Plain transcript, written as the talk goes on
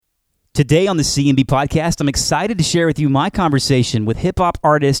Today on the CMB podcast, I'm excited to share with you my conversation with hip-hop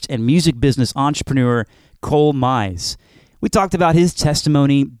artist and music business entrepreneur Cole Mize. We talked about his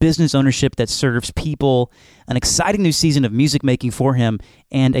testimony, business ownership that serves people, an exciting new season of music making for him,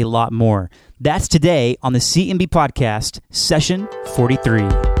 and a lot more. That's today on the CMB podcast, session 43.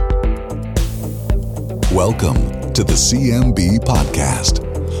 Welcome to the CMB podcast,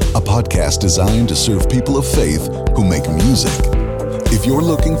 a podcast designed to serve people of faith who make music. If you're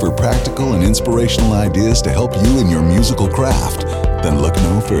looking for practical and inspirational ideas to help you in your musical craft, then look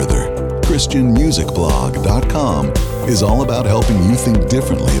no further. ChristianMusicBlog.com is all about helping you think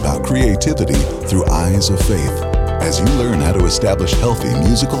differently about creativity through eyes of faith. As you learn how to establish healthy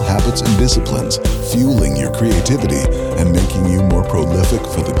musical habits and disciplines, fueling your creativity and making you more prolific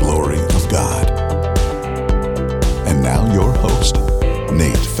for the glory of God. And now your host,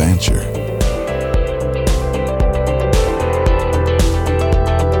 Nate Fancher.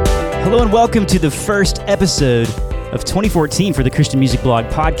 Hello and welcome to the first episode of 2014 for the Christian Music Blog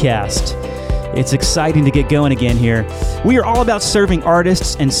podcast. It's exciting to get going again here. We are all about serving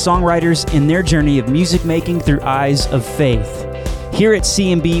artists and songwriters in their journey of music making through eyes of faith. Here at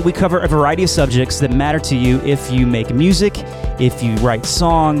CMB, we cover a variety of subjects that matter to you if you make music, if you write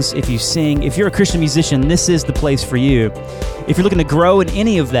songs, if you sing. If you're a Christian musician, this is the place for you. If you're looking to grow in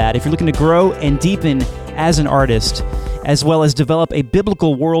any of that, if you're looking to grow and deepen as an artist, as well as develop a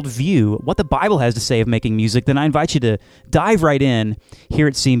biblical worldview, what the Bible has to say of making music, then I invite you to dive right in here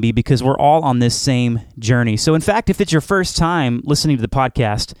at CMB because we're all on this same journey. So in fact, if it's your first time listening to the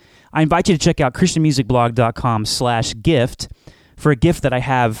podcast, I invite you to check out ChristianMusicBlog.com/gift for a gift that I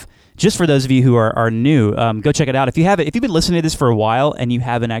have just for those of you who are new. Go check it out. If you've been listening to this for a while and you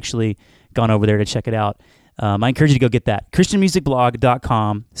haven't actually gone over there to check it out, I encourage you to go get that.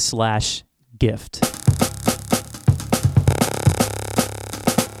 ChristianMusicBlog.com/gift.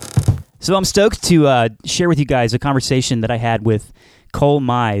 So I'm stoked to share with you guys a conversation that I had with Cole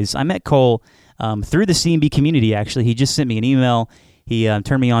Mize. I met Cole through the CMB community, actually. He just sent me an email. He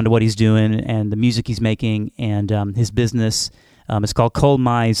turned me on to what he's doing and the music he's making and his business. It's called Cole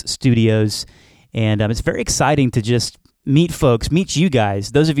Mize Studios. And it's very exciting to just meet folks, meet you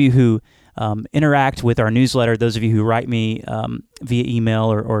guys, those of you who interact with our newsletter, those of you who write me via email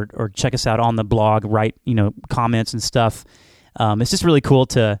or check us out on the blog, write comments and stuff. It's just really cool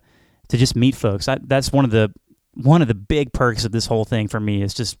to just meet folks. That's one of the big perks of this whole thing for me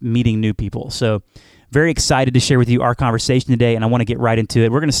is just meeting new people. So very excited to share with you our conversation today, and I want to get right into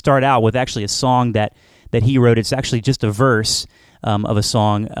it. We're going to start out with actually a song that he wrote. It's actually just a verse of a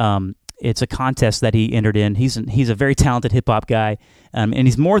song. It's a contest that he entered in. He's a very talented hip-hop guy, and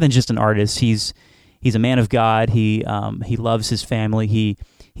he's more than just an artist. He's a man of God. He loves his family. He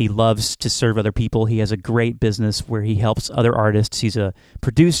loves to serve other people. He has a great business where he helps other artists. He's a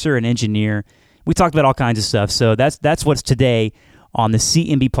producer, an engineer. We talked about all kinds of stuff. So that's what's today on the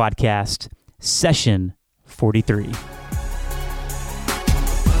CMB podcast, session 43.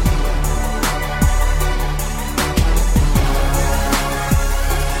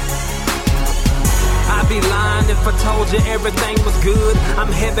 If I told you everything was good, I'm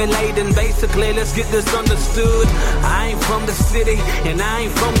heavy laden, basically, let's get this understood. I ain't from the city, and I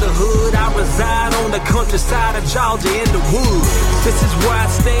ain't from the hood. I reside on the countryside of Georgia in the woods. This is where I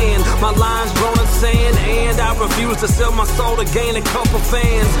stand, my lines drawn in sand, and I refuse to sell my soul to gain a couple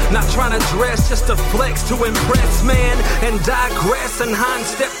fans. Not trying to dress, just to flex, to impress, man, and digress and hind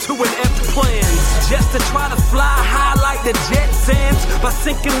step to an empty plans. Just to try to fly high like the Jetsons, by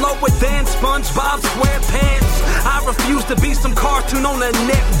sinking lower than SpongeBob SquarePants. I refuse to be some cartoon on a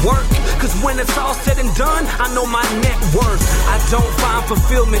network, cause when it's all said and done, I know my net worth. I don't find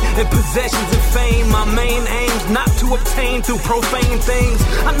fulfillment in possessions and fame. My main aim's not to obtain through profane things.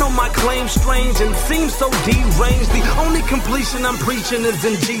 I know my claim's strange and seems so deranged. The only completion I'm preaching is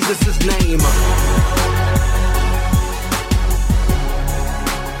in Jesus' name.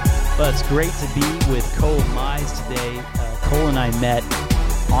 Well, it's great to be with Cole Mize today. Cole and I met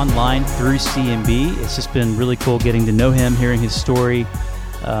online through CMB. It's just been really cool getting to know him, hearing his story,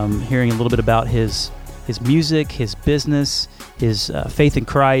 hearing a little bit about his music, his business, his faith in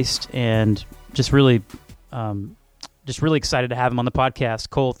Christ, and just really excited to have him on the podcast.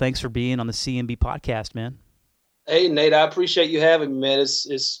 Cole, thanks for being on the CMB podcast, man. Hey, Nate, I appreciate you having me, man.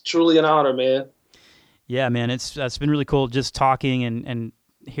 It's truly an honor, man. Yeah, man, it's been really cool just talking and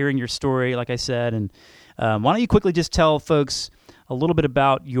hearing your story, like I said. And why don't you quickly just tell folks a little bit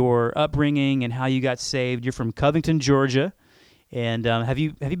about your upbringing and how you got saved? You're from Covington, Georgia, and have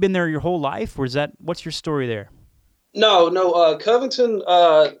you been there your whole life, or what's your story there? No, Covington.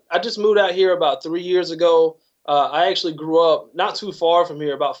 I just moved out here about 3 years ago. I actually grew up not too far from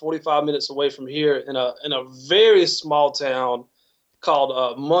here, about 45 minutes away from here, in a very small town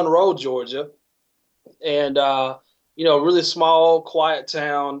called Monroe, Georgia, and really small, quiet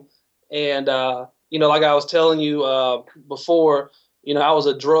town. And like I was telling you before, I was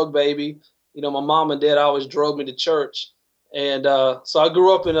a drug baby. My mom and dad always drove me to church, and so I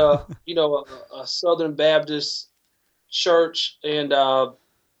grew up in a Southern Baptist church, and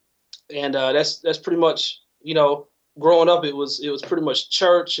that's pretty much growing up. It was pretty much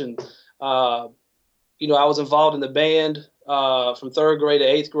church, and I was involved in the band from third grade to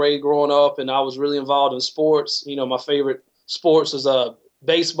eighth grade growing up, and I was really involved in sports. My favorite sports was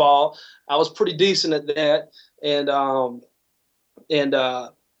baseball. I was pretty decent at that,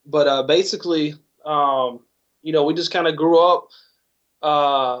 but basically, we just kind of grew up,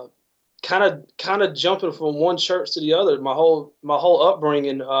 kind of jumping from one church to the other. My whole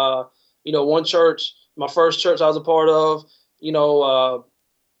upbringing, one church, my first church I was a part of, I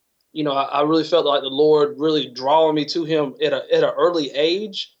really felt like the Lord really drawing me to Him at an early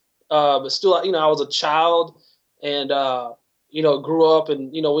age, but still, I was a child, and grew up, and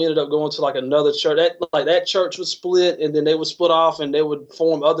we ended up going to like another church. That church was split, and then they would split off, and they would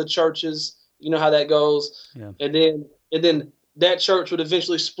form other churches. You know how that goes. Yeah. And then that church would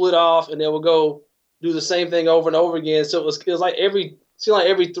eventually split off, and they would go do the same thing over and over again. So it was like every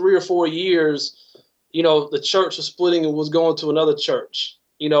 3 or 4 years, the church was splitting and was going to another church,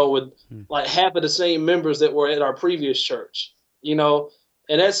 with like half of the same members that were at our previous church, and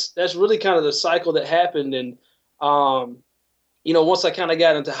that's really kind of the cycle that happened. And, once I kind of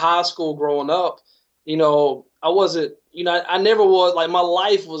got into high school growing up, I wasn't, I never was, like, my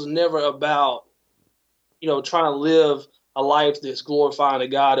life was never about, trying to live a life that's glorifying to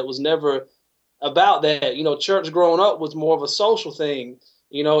God. It was never about that. Church growing up was more of a social thing.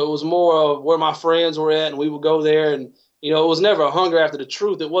 It was more of where my friends were at, and we would go there, and, it was never a hunger after the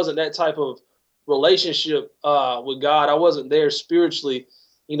truth. It wasn't that type of relationship with God. I wasn't there spiritually,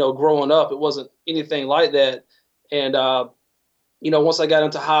 growing up. It wasn't anything like that. And, once I got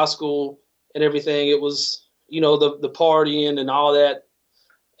into high school and everything, it was, the partying and all that.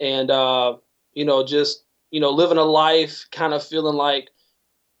 And, just, living a life, kind of feeling like,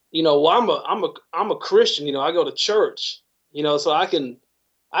 well, I'm a Christian, I go to church, so I can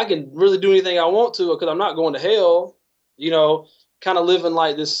really do anything I want to, because I'm not going to hell, kind of living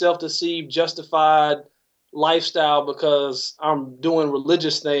like this self-deceived, justified lifestyle because I'm doing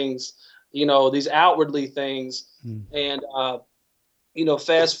religious things, these outwardly things. And,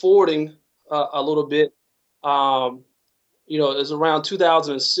 fast forwarding a little bit, it was around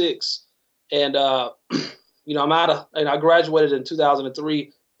 2006, and, I graduated in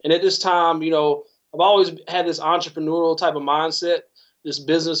 2003. And at this time, I've always had this entrepreneurial type of mindset, this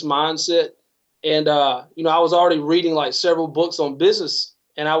business mindset. And, I was already reading like several books on business.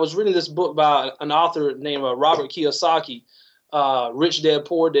 And I was reading this book by an author named Robert Kiyosaki, Rich Dad,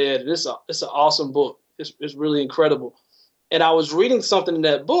 Poor Dad. And it's an awesome book. It's really incredible. And I was reading something in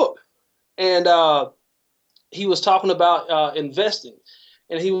that book, and he was talking about investing.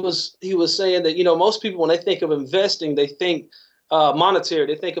 And he was saying that, most people, when they think of investing, they think monetary.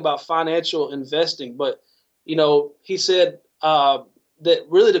 They think about financial investing. But, he said that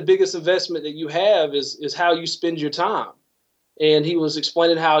really the biggest investment that you have is how you spend your time. And he was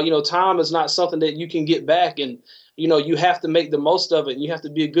explaining how, time is not something that you can get back. And, you have to make the most of it. And you have to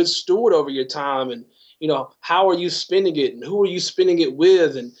be a good steward over your time. And, how are you spending it? And who are you spending it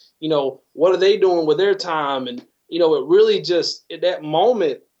with? And, what are they doing with their time? And, it really just, at that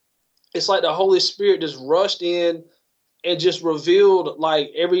moment, it's like the Holy Spirit just rushed in and just revealed like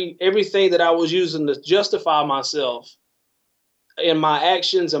everything that I was using to justify myself and my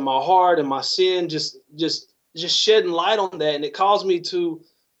actions and my heart and my sin, just shedding light on that. And it caused me to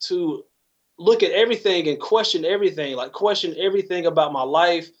look at everything and question everything about my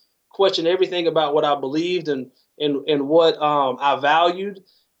life, question everything about what I believed and what I valued.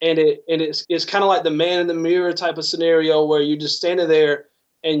 And it's kind of like the man in the mirror type of scenario where you're just standing there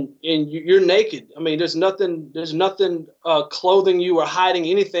and you're naked. I mean, there's nothing clothing you or hiding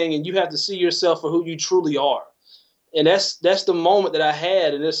anything, and you have to see yourself for who you truly are. And that's the moment that I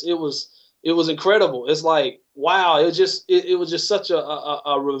had, and it was incredible. It's like, wow, it was just such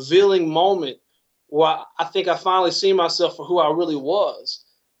a revealing moment where I think I finally see myself for who I really was.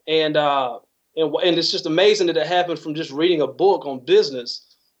 And it's just amazing that it happened from just reading a book on business.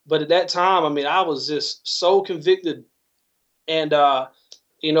 But at that time, I mean, I was just so convicted, and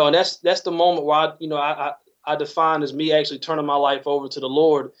and that's the moment where I define as me actually turning my life over to the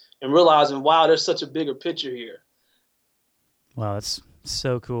Lord and realizing, wow, there's such a bigger picture here. Wow, that's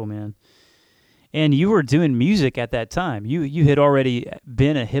so cool, man. And you were doing music at that time. You had already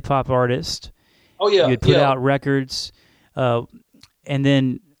been a hip hop artist. Oh yeah, you had put out records, and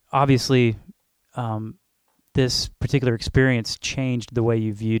then obviously, this particular experience changed the way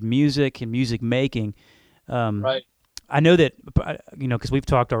you viewed music and music making. Right. I know that because we've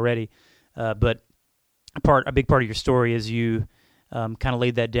talked already, but a big part of your story is you kind of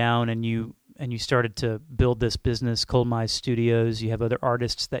laid that down, and you started to build this business, Cold Mize Studios. You have other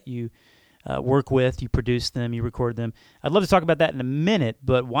artists that you work with, you produce them, you record them. I'd love to talk about that in a minute,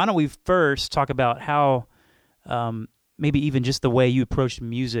 but why don't we first talk about how maybe even just the way you approached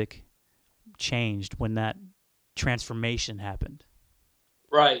music changed when that transformation happened.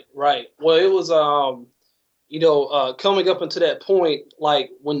 Right. Well, it was, coming up until that point, like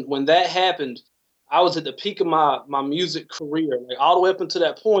when that happened, I was at the peak of my music career. Like all the way up until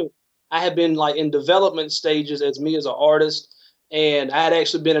that point, I had been like in development stages as me as an artist. And I had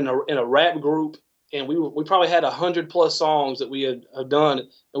actually been in a rap group, and we probably had 100+ songs that we had done, and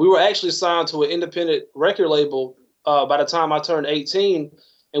we were actually signed to an independent record label by the time I turned 18,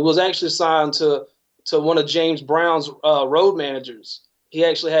 and was actually signed to one of James Brown's road managers. He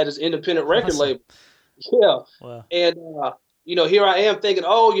actually had his independent record label. Yeah, wow. And here I am thinking,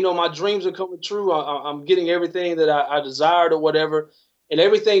 my dreams are coming true. I'm getting everything that I desired or whatever, and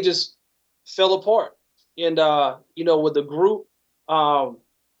everything just fell apart. And with the group.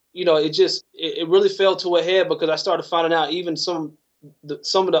 It really fell to a head because I started finding out even some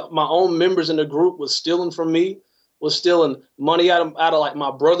of my own members in the group was stealing from me, was stealing money out of like my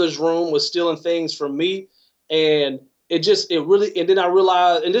brother's room, was stealing things from me. And and then I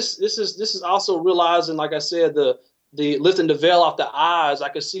realized, and this is also realizing, like I said, the lifting the veil off the eyes. I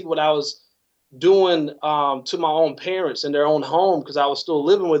could see what I was doing to my own parents in their own home, because I was still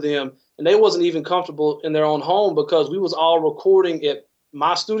living with them. And they wasn't even comfortable in their own home because we was all recording at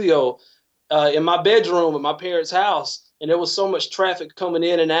my studio, in my bedroom at my parents' house. And there was so much traffic coming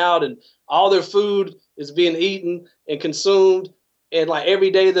in and out, and all their food is being eaten and consumed. And like every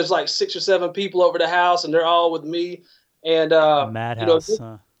day there's like 6 or 7 people over the house, and they're all with me. And madhouse.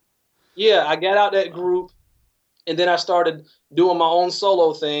 Yeah, I got out that group, and then I started doing my own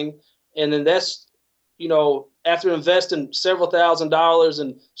solo thing. And then that's, after investing several $1,000s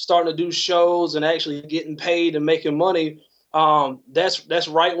and starting to do shows and actually getting paid and making money, that's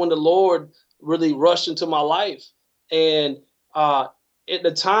right when the Lord really rushed into my life. And at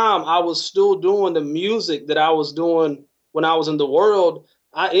the time, I was still doing the music that I was doing when I was in the world.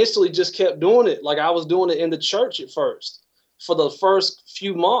 I instantly just kept doing it. Like I was doing it in the church at first for the first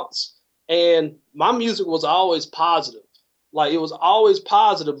few months. And my music was always positive. Like it was always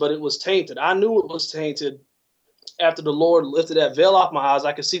positive, but it was tainted. I knew it was tainted. After the Lord lifted that veil off my eyes,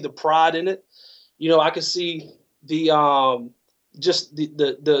 I could see the pride in it. I could see the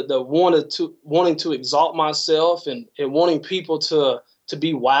wanting to exalt myself and wanting people to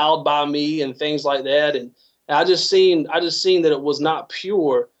be wowed by me and things like that. And I just seen that it was not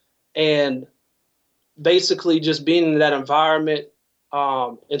pure. And basically just being in that environment,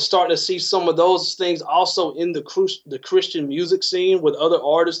 and starting to see some of those things also in the Christian music scene with other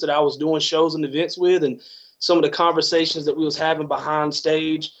artists that I was doing shows and events with, and some of the conversations that we was having behind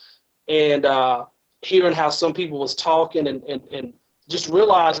stage, and hearing how some people was talking, and just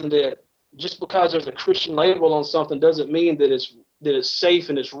realizing that just because there's a Christian label on something doesn't mean that it's safe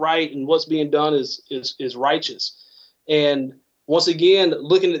and it's right and what's being done is righteous. And once again,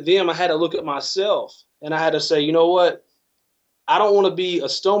 looking at them, I had to look at myself, and I had to say, you know what? I don't want to be a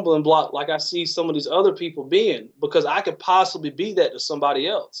stumbling block like I see some of these other people being, because I could possibly be that to somebody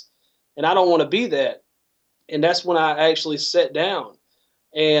else. And I don't want to be that. And that's when I actually sat down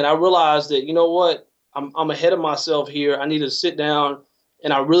and I realized that, you know what, I'm ahead of myself here. I need to sit down,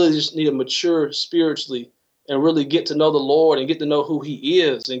 and I really just need to mature spiritually and really get to know the Lord and get to know who he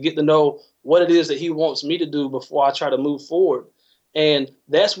is and get to know what it is that he wants me to do before I try to move forward. And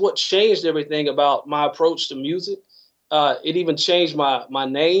that's what changed everything about my approach to music. It even changed my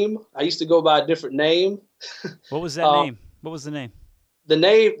name. I used to go by a different name. What was that name? What was the name? The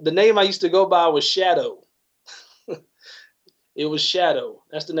name I used to go by was Shadow. It was Shadow.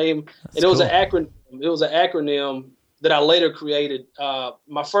 That's the name. That's and it was cool. an acronym. It was an acronym that I later created.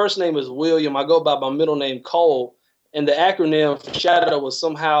 My first name is William. I go by my middle name, Cole. And the acronym for Shadow was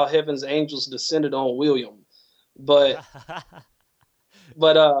somehow Heaven's Angels Descended on William. But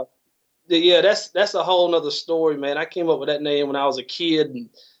yeah, that's a whole nother story, man. I came up with that name when I was a kid, and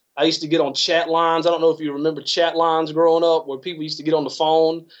I used to get on chat lines. I don't know if you remember chat lines growing up, where people used to get on the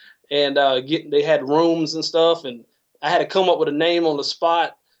phone and they had rooms and stuff, and I had to come up with a name on the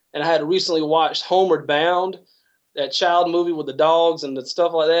spot. And I had recently watched Homeward Bound, that child movie with the dogs and the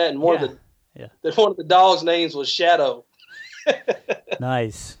stuff like that. And one of Yeah. that one of the dogs' names was Shadow.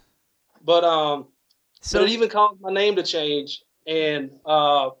 Nice. But So it even caused my name to change, and I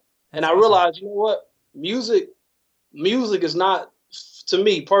awesome. realized, you know what, music is not, to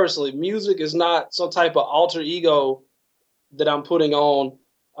me personally, music is not some type of alter ego that I'm putting on.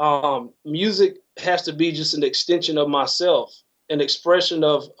 Music has to be just an extension of myself, an expression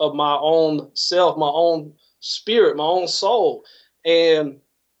of my own self, my own spirit, my own soul. And,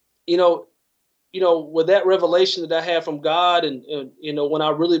 with that revelation that I had from God, and when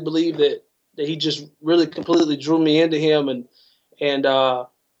I really believe that he just really completely drew me into him, and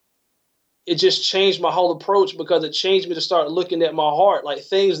it just changed my whole approach, because it changed me to start looking at my heart, like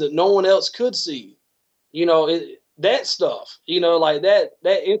things that no one else could see. That stuff, like that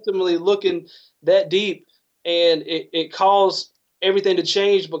intimately looking that deep, and it caused everything to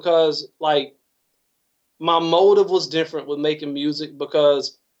change, because like my motive was different with making music,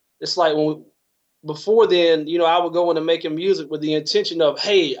 because it's like before then, I would go into making music with the intention of,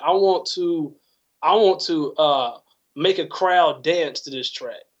 hey, I want to make a crowd dance to this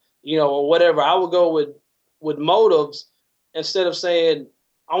track, or whatever. I would go with motives, instead of saying,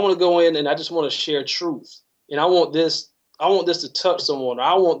 I want to go in and I just want to share truth. And I want this to touch someone, or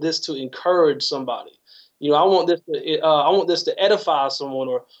I want this to encourage somebody. I want this to edify someone,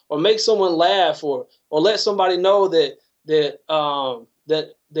 or make someone laugh, or let somebody know that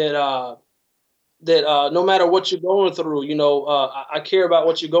no matter what you're going through, I care about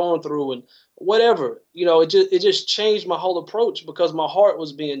what you're going through, and whatever. It just changed my whole approach, because my heart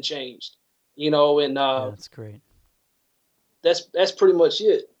was being changed. And that's great. That's pretty much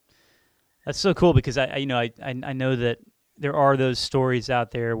it. That's so cool, because I know that there are those stories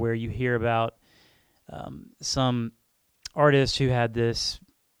out there where you hear about some artist who had this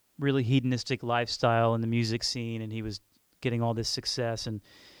really hedonistic lifestyle in the music scene, and he was getting all this success. And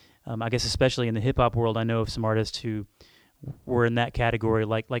I guess especially in the hip hop world, I know of some artists who were in that category,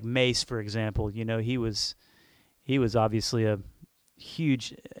 like Mize, for example. He was obviously a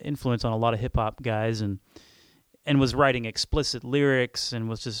huge influence on a lot of hip hop guys, and was writing explicit lyrics, and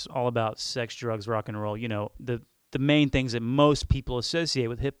was just all about sex, drugs, rock and roll. The main things that most people associate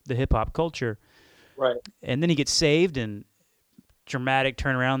with the hip hop culture. Right. And then he gets saved, and dramatic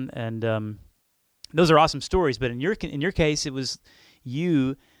turnaround, and those are awesome stories. But in your case, it was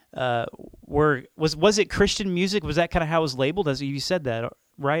you. Was it Christian music? Was that kind of how it was labeled, as you said that,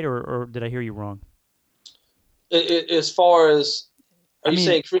 right? Or did I hear you wrong? As far as, are you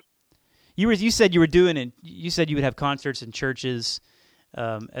saying Christian? You said you were doing it. You said you would have concerts in churches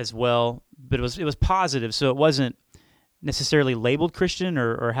as well, but it was positive, so it wasn't necessarily labeled Christian,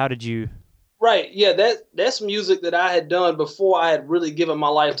 or how did you? Right. Yeah. That's music that I had done before I had really given my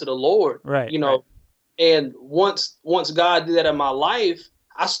life to the Lord. Right. Right. And once God did that in my life,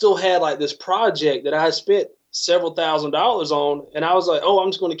 I still had like this project that I had spent several $1,000s on, and I was like, oh, I'm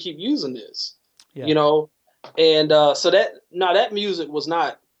just going to keep using this. Yeah. And so that music was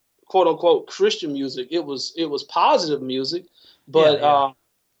not quote unquote Christian music. It was positive music, but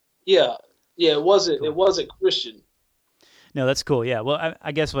it wasn't cool. It wasn't Christian. No, that's cool. Yeah. Well,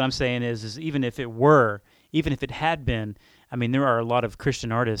 I guess what I'm saying is even if it had been, I mean, there are a lot of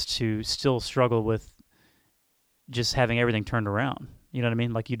Christian artists who still struggle with just having everything turned around. You know what I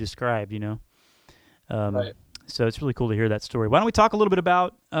mean? Like you described, Right. So it's really cool to hear that story. Why don't we talk a little bit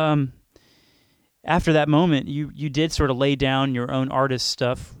about, after that moment, you did sort of lay down your own artist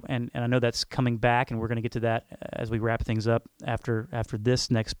stuff, and I know that's coming back, and we're going to get to that as we wrap things up after this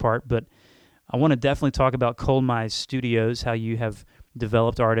next part. But I want to definitely talk about Cole Mize Studios, how you have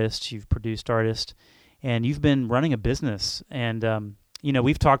developed artists, you've produced artists, and you've been running a business. And,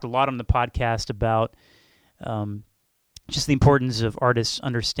 we've talked a lot on the podcast about just the importance of artists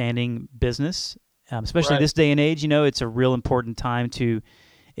understanding business, especially right. This day and age. It's a real important time to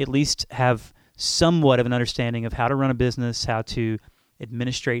at least have somewhat of an understanding of how to run a business, how to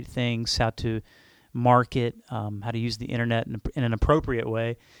administrate things, how to market, how to use the internet in an appropriate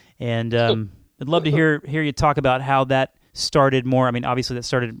way. And I'd love to hear you talk about how that started more. I mean, obviously that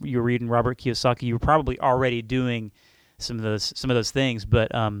started, you were reading Robert Kiyosaki. You were probably already doing some of those things,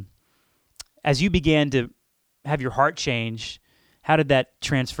 but as you began to have your heart change, how did that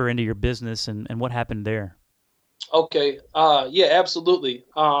transfer into your business, and what happened there? Okay. Yeah, absolutely.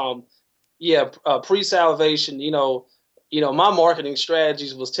 Pre-salvation, my marketing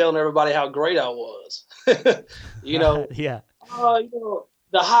strategies was telling everybody how great I was. Yeah.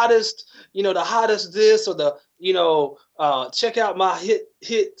 The hottest this, or check out my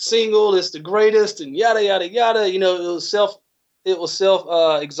hit single, it's the greatest, and yada yada yada. It was self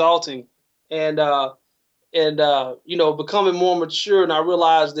exalting, and becoming more mature, and I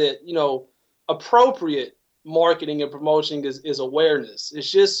realized that appropriate marketing and promotion is awareness.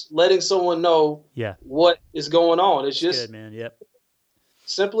 It's just letting someone know what is going on. It's just good, man. Yep.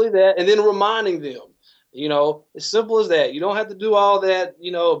 Simply that, and then reminding them. As simple as that. You don't have to do all that,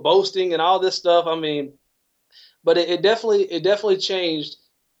 boasting and all this stuff. I mean, but it definitely changed,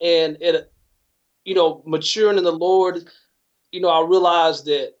 and it, maturing in the Lord, I realized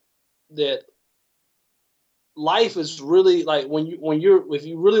that life is really like if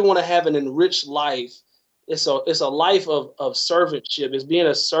you really want to have an enriched life, it's a life of servantship. It's being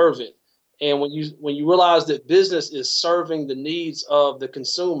a servant. And when you realize that business is serving the needs of the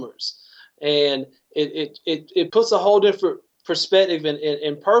consumers, and it puts a whole different perspective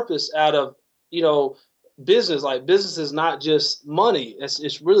and purpose out of business. Like, business is not just money.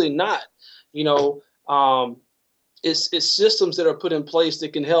 It's really not. It's systems that are put in place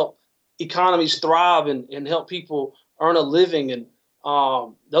that can help economies thrive and help people earn a living. And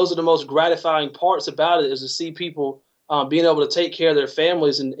those are the most gratifying parts about it, is to see people being able to take care of their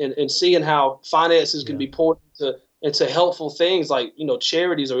families and seeing how finances can be poured into helpful things like,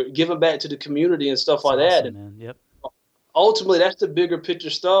 charities or giving back to the community and stuff like that. And man. Yep. Ultimately, that's the bigger picture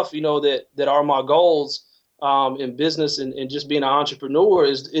stuff, that are my goals in business and just being an entrepreneur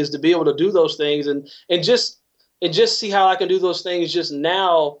is to be able to do those things and just see how I can do those things just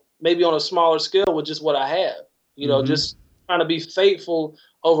now, maybe on a smaller scale with just what I have, just trying to be faithful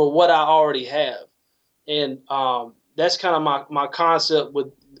over what I already have. And that's kind of my concept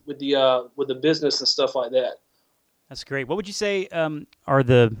with the business and stuff like that. That's great. What would you say are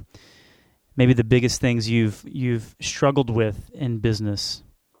maybe the biggest things you've struggled with in business,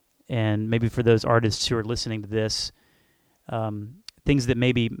 and maybe for those artists who are listening to this, things that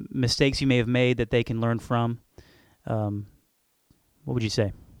maybe mistakes you may have made that they can learn from? What would you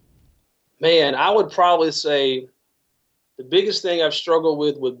say? Man, I would probably say the biggest thing I've struggled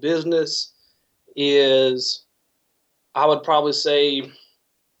with business is, I would probably say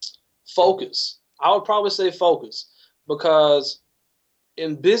focus. Because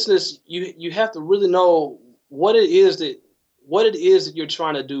in business, you have to really know what it is that you're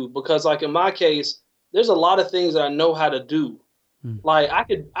trying to do. Because like in my case, there's a lot of things that I know how to do. Like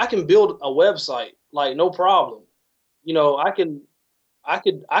I can build a website, like no problem. I could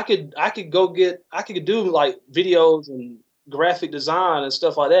do like videos and graphic design and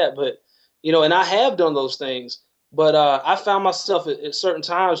stuff like that. But, and I have done those things. But I found myself at certain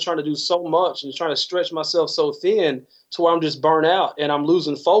times trying to do so much and trying to stretch myself so thin to where I'm just burnt out and I'm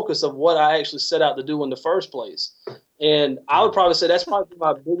losing focus of what I actually set out to do in the first place. And I would probably say that's probably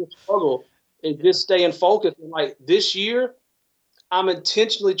my biggest struggle, is just staying focused. And like this year, I'm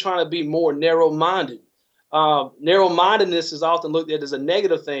intentionally trying to be more narrow-minded. Narrow-mindedness is often looked at as a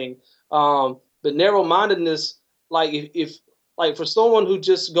negative thing, but narrow-mindedness, like if for someone who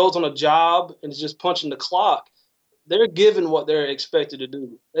just goes on a job and is just punching the clock, they're given what they're expected to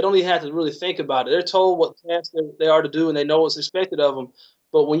do. They don't even have to really think about it. They're told what tasks they are to do, and they know what's expected of them.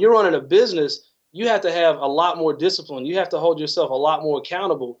 But when you're running a business, you have to have a lot more discipline. You have to hold yourself a lot more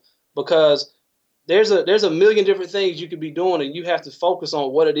accountable, because there's a million different things you could be doing, and you have to focus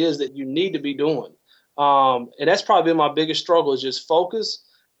on what it is that you need to be doing. And that's probably been my biggest struggle, is just focus.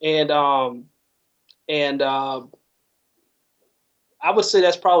 And I would say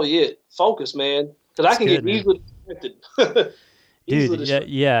that's probably it. Focus, man. Because I can get easily distracted. Dude,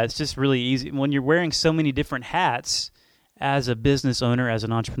 yeah, it's just really easy. When you're wearing so many different hats as a business owner, as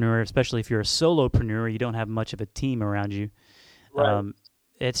an entrepreneur, especially if you're a solopreneur, you don't have much of a team around you. Right.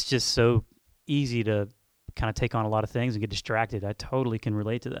 It's just so easy to kind of take on a lot of things and get distracted. I totally can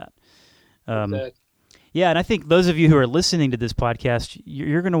relate to that. Exactly. Yeah, and I think those of you who are listening to this podcast,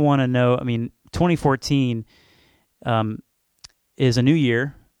 you're going to want to know, 2014 is a new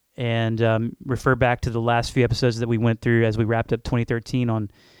year, and refer back to the last few episodes that we went through as we wrapped up 2013 on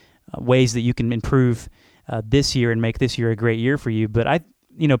ways that you can improve this year and make this year a great year for you. But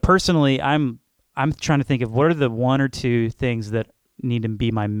personally, I'm trying to think of what are the one or two things that need to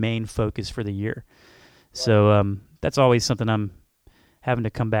be my main focus for the year. Right. So that's always something I'm having to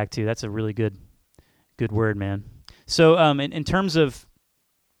come back to. That's a really good word, man. So in terms of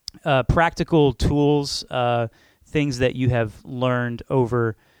practical tools, things that you have learned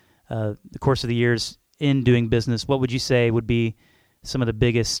over the course of the years in doing business, what would you say would be some of the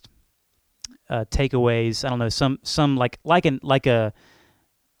biggest takeaways? I don't know, some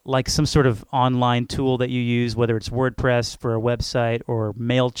like some sort of online tool that you use, whether it's WordPress for a website or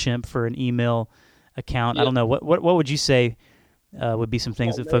MailChimp for an email account. Yeah. I don't know. What would you say would be some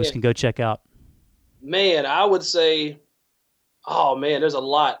things that folks can go check out? Man, I would say, there's a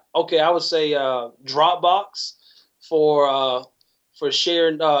lot. Okay, I would say Dropbox for for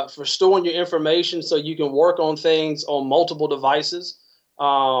sharing, for storing your information so you can work on things on multiple devices.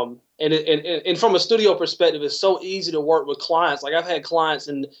 And from a studio perspective, it's so easy to work with clients. Like I've had clients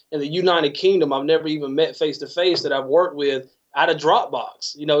in the United Kingdom I've never even met face to face that I've worked with out of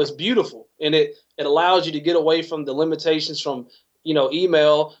Dropbox. It's beautiful, and it allows you to get away from the limitations from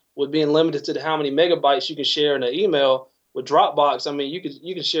email with being limited to how many megabytes you can share in an email. With Dropbox, I mean,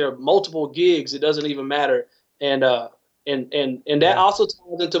 you can share multiple gigs. It doesn't even matter, and that also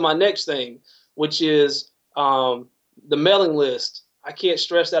ties into my next thing, which is the mailing list. I can't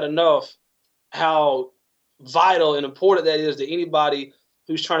stress that enough, how vital and important that is to anybody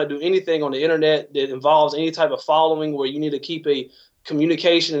who's trying to do anything on the internet that involves any type of following, where you need to keep a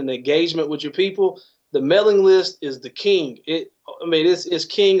communication and engagement with your people. The mailing list is the king. It's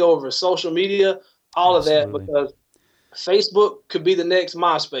king over social media, all Absolutely. Of that, because Facebook could be the next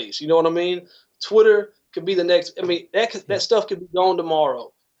MySpace. You know what I mean? Twitter could be the next. That stuff could be gone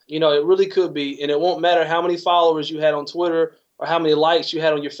tomorrow. It really could be, and it won't matter how many followers you had on Twitter or how many likes you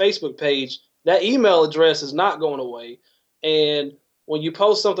had on your Facebook page. That email address is not going away. And when you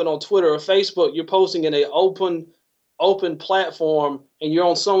post something on Twitter or Facebook, you're posting in an open platform, and you're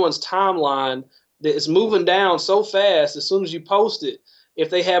on someone's timeline that is moving down so fast as soon as you post it,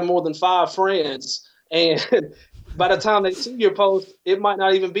 if they have more than 5 friends. And by the time they see your post, it might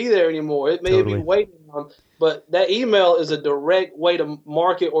not even be there anymore. It may be waiting on. But that email is a direct way to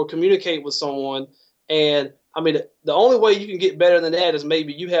market or communicate with someone. And the only way you can get better than that is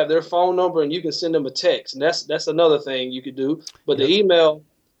maybe you have their phone number and you can send them a text. And that's another thing you could do. But the email,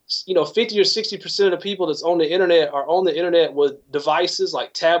 50 or 60% of the people that's on the internet are on the internet with devices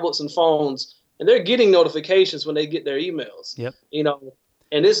like tablets and phones, and they're getting notifications when they get their emails. Yep.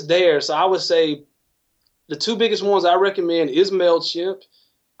 And it's there. So I would say the 2 biggest ones I recommend is MailChimp.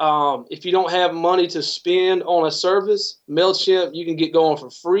 If you don't have money to spend on a service, MailChimp you can get going for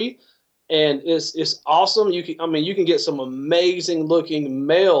free. And it's awesome. You can get some amazing looking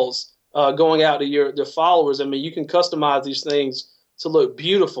mails going out to your followers. You can customize these things to look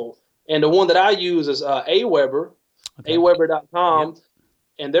beautiful. And the one that I use is Aweber, aweber.com,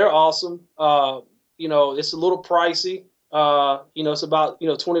 and they're awesome. It's a little pricey. It's about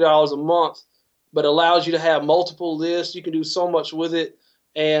 $20 a month, but allows you to have multiple lists. You can do so much with it.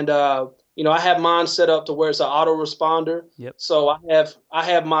 And I have mine set up to where it's an autoresponder. Yep. So I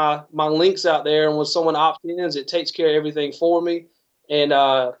have my links out there, and when someone opts in, it takes care of everything for me, and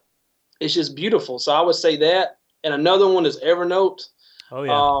it's just beautiful. So I would say that. And another one is Evernote. Oh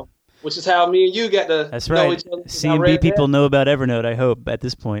yeah. Which is how me and you got to know each other. CMB people know about Evernote, I hope, at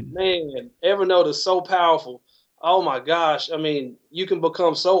this point. Man, Evernote is so powerful. Oh my gosh. You can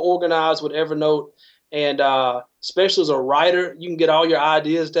become so organized with Evernote. And especially as a writer, you can get all your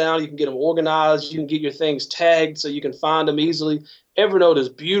ideas down. You can get them organized. You can get your things tagged so you can find them easily. Evernote is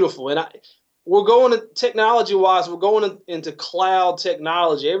beautiful. And we're going to technology-wise, we're going into cloud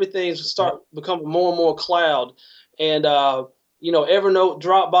technology. Everything's start becoming more and more cloud. And, Evernote,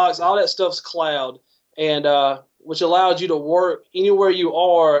 Dropbox, all that stuff's cloud. And which allows you to work anywhere you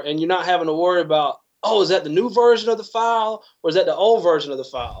are, and you're not having to worry about, is that the new version of the file or is that the old version of the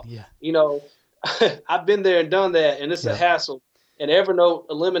file? Yeah. I've been there and done that, and it's a hassle. And Evernote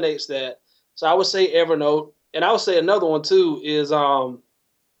eliminates that. So I would say Evernote. And I would say another one, too, is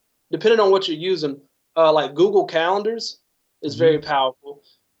depending on what you're using, like Google Calendars is very powerful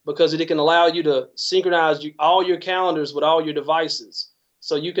because it can allow you to synchronize all your calendars with all your devices.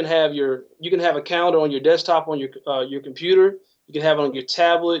 So you can have a calendar on your desktop, on your computer. You can have it on your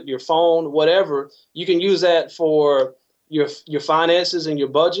tablet, your phone, whatever. You can use that for your finances and your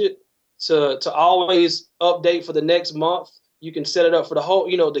budget. To always update for the next month. You can set it up for the whole,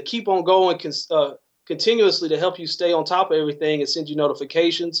 to keep on going continuously to help you stay on top of everything and send you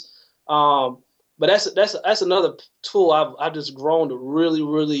notifications. But that's another tool I've just grown to really,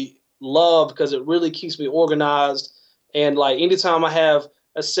 really love because it really keeps me organized. And like anytime I have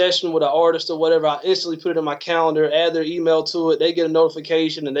a session with an artist or whatever, I instantly put it in my calendar, add their email to it. They get a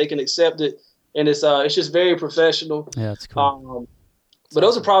notification and they can accept it. And it's just very professional. Yeah, that's cool. But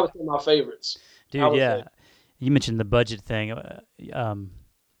those are probably some of my favorites. Dude, yeah. You mentioned the budget thing.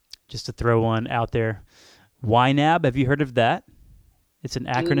 Just to throw one out there. YNAB, have you heard of that? It's an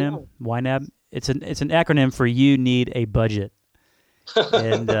acronym. YNAB. It's an acronym for You Need a Budget.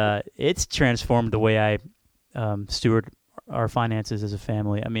 And it's transformed the way I steward our finances as a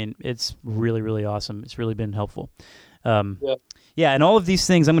family. It's really, really awesome. It's really been helpful. Yeah, and all of these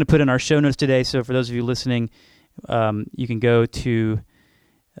things I'm going to put in our show notes today. So for those of you listening, you can go to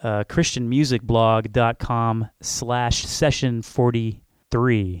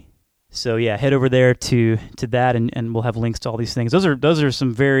christianmusicblog.com/session43. So yeah, head over there to that, and we'll have links to all these things. Those are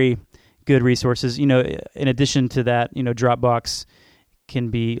some very good resources. In addition to that, Dropbox can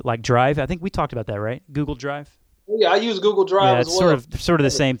be like Drive. I think we talked about that, right? Google Drive. Yeah, I use Google Drive as well. It's sort of the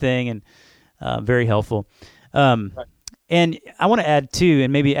same thing, and very helpful. And I want to add too,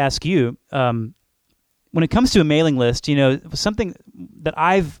 and maybe ask you, when it comes to a mailing list, something that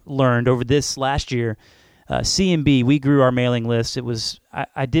I've learned over this last year, CMB, we grew our mailing list. It was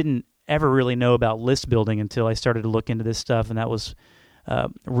I didn't ever really know about list building until I started to look into this stuff, and that was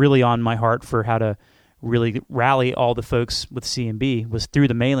really on my heart for how to really rally all the folks with CMB was through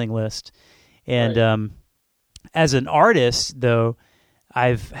the mailing list. And as an artist, though,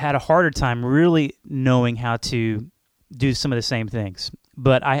 I've had a harder time really knowing how to do some of the same things.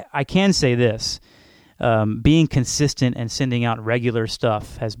 But I can say this, being consistent and sending out regular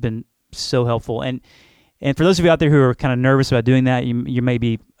stuff has been so helpful. And for those of you out there who are kind of nervous about doing that, you may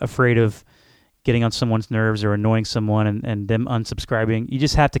be afraid of getting on someone's nerves or annoying someone and them unsubscribing. You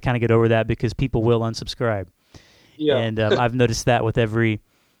just have to kind of get over that because people will unsubscribe. Yeah. And I've noticed that with every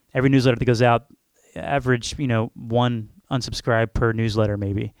newsletter that goes out, average, one unsubscribe per newsletter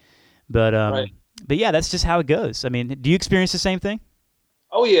maybe. But but yeah, that's just how it goes. I mean, do you experience the same thing?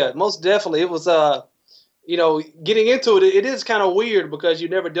 Oh yeah, most definitely. It was getting into it, it is kind of weird because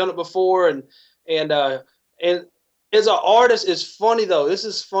you've never done it before, and as an artist, it's funny though. This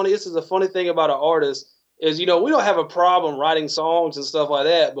is funny. This is a funny thing about an artist is, we don't have a problem writing songs and stuff like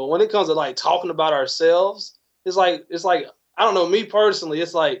that. But when it comes to like talking about ourselves, it's like, I don't know, me personally,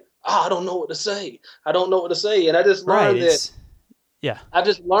 it's like, I don't know what to say. I don't know what to say. And I just learned that. Yeah. I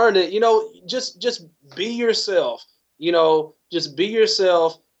just learned that, just be yourself, just be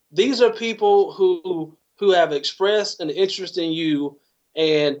yourself. These are people who have expressed an interest in you,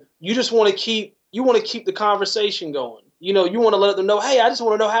 and you just want to keep the conversation going. You want to let them know, hey, I just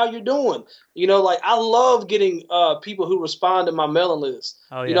want to know how you're doing. I love getting people who respond to my mailing list.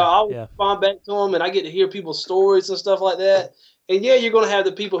 Oh, yeah. I'll respond back to them, and I get to hear people's stories and stuff like that. And yeah, you're going to have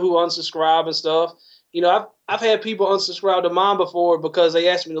the people who unsubscribe and stuff. I've had people unsubscribe to mine before because they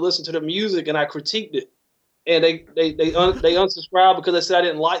asked me to listen to their music and I critiqued it. And they unsubscribed because they said I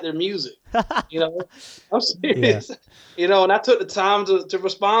didn't like their music. I'm serious. Yeah. And I took the time to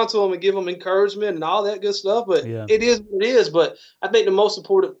respond to them and give them encouragement and all that good stuff. But It is what it is. But I think the most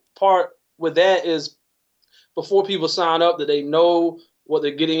important part with that is before people sign up, that they know what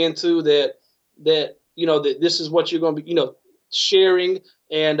they're getting into, that this is what you're going to be, sharing,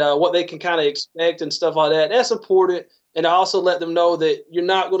 and what they can kind of expect and stuff like that. That's important. And I also let them know that you're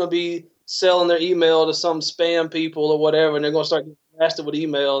not going to be selling their email to some spam people or whatever, and they're going to start getting blasted with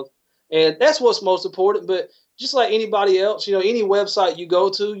emails. And that's what's most important. But just like anybody else, any website you go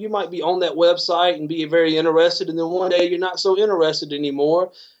to, you might be on that website and be very interested, and then one day you're not so interested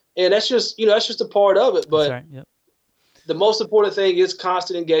anymore. And that's just, that's just a part of it. But right. Yep. The most important thing is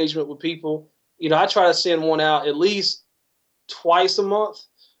constant engagement with people. I try to send one out at least twice a month.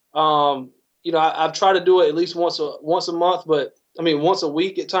 I've tried to do it at least once a month, but once a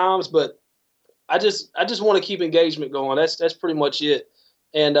week at times. But I just want to keep engagement going. That's pretty much it.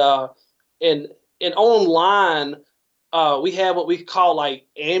 And online, we have what we call like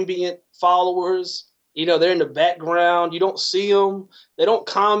ambient followers. They're in the background. You don't see them. They don't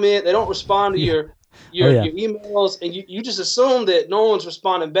comment. They don't respond to your emails, and you just assume that no one's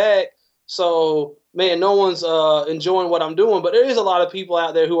responding back. So, man, no one's enjoying what I'm doing. But there is a lot of people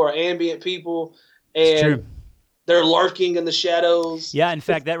out there who are ambient people, and they're lurking in the shadows. Yeah, in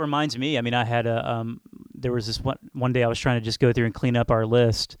fact, that reminds me. I had there was this one day I was trying to just go through and clean up our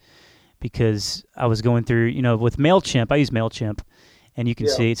list because I was going through, with MailChimp. I use MailChimp, and you can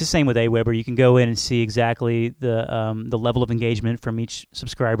see it's the same with Aweber. You can go in and see exactly the level of engagement from each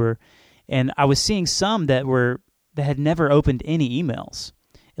subscriber. And I was seeing some that had never opened any emails.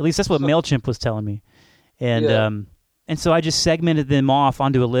 At least that's what MailChimp was telling me. And and so I just segmented them off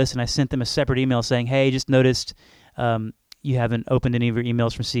onto a list, and I sent them a separate email saying, hey, just noticed you haven't opened any of your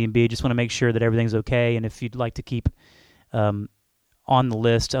emails from CMB. Just want to make sure that everything's okay, and if you'd like to keep on the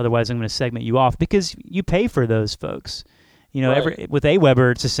list, otherwise I'm going to segment you off, because you pay for those folks. Right. With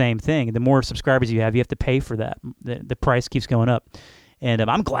Aweber, it's the same thing. The more subscribers you have to pay for that. The price keeps going up. And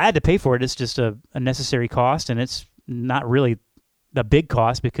I'm glad to pay for it. It's just a necessary cost, and it's not really a big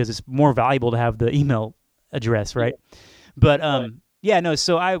cost because it's more valuable to have the email address, right? But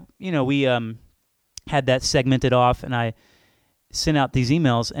so we had that segmented off, and I sent out these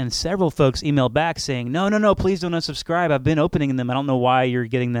emails, and several folks emailed back saying, no, please don't unsubscribe. I've been opening them. I don't know why you're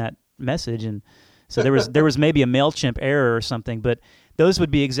getting that message. And so there was maybe a MailChimp error or something, but those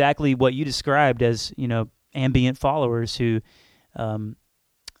would be exactly what you described as, ambient followers who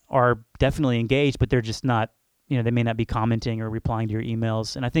are definitely engaged, but they're just not, they may not be commenting or replying to your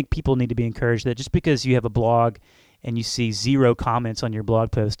emails. And I think people need to be encouraged that just because you have a blog and you see 0 comments on your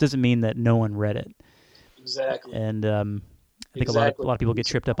blog post doesn't mean that no one read it. Exactly. And I think a lot of people get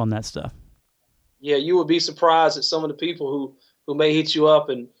tripped up on that stuff. Yeah, you would be surprised at some of the people who may hit you up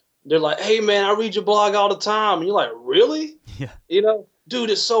and they're like, "Hey man, I read your blog all the time." And you're like, "Really?" Yeah. Dude,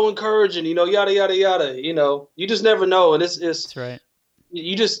 it's so encouraging, yada yada yada. You just never know, and it's That's right.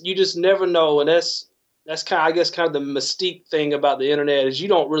 You just never know, and that's kind of the mystique thing about the internet is you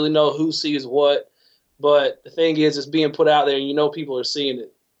don't really know who sees what, but the thing is, it's being put out there, and people are seeing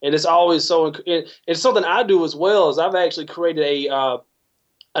it, and it's always so. It's something I do as well. Is I've actually created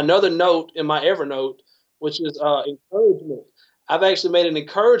another note in my Evernote, which is encouragement. I've actually made an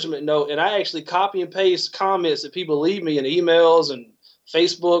encouragement note, and I actually copy and paste comments that people leave me in emails and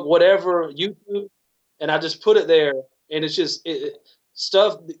Facebook, whatever, YouTube, and I just put it there, and it's just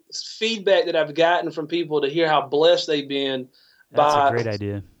feedback that I've gotten from people to hear how blessed they've been. That's a great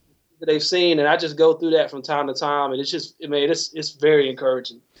idea. That they've seen, and I just go through that from time to time, and it's just, it's very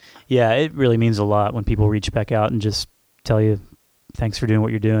encouraging. Yeah, it really means a lot when people reach back out and just tell you, thanks for doing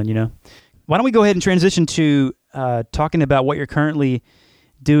what you're doing, Why don't we go ahead and transition to talking about what you're currently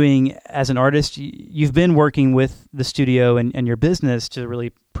doing as an artist. You've been working with the studio and your business to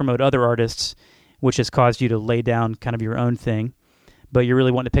really promote other artists, which has caused you to lay down kind of your own thing, but you're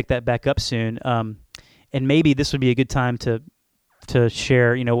really wanting to pick that back up soon. And maybe this would be a good time to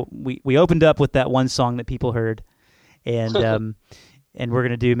share, we opened up with that one song that people heard, and and we're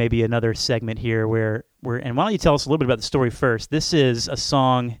going to do maybe another segment here where and why don't you tell us a little bit about the story first? This is a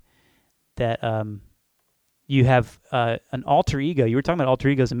song that you have an alter ego. You were talking about alter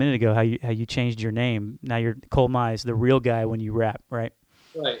egos a minute ago, how you changed your name. Now you're Cole Mize, the real guy when you rap, right?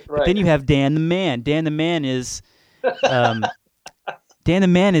 Right. But then you have Dan the Man. Dan the Man is Dan the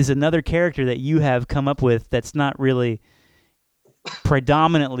Man is another character that you have come up with that's not really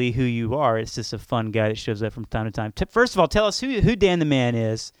predominantly who you are. It's just a fun guy that shows up from time to time. First of all, tell us who Dan the Man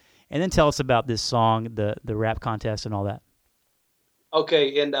is, and then tell us about this song, the rap contest, and all that.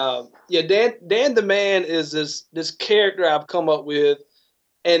 Okay, and Dan the Man is this character I've come up with,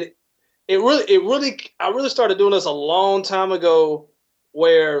 and I really started doing this a long time ago,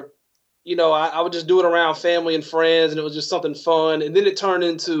 where I would just do it around family and friends, and it was just something fun, and then it turned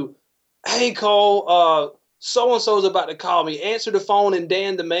into, "Hey Cole, so and so's about to call me. Answer the phone and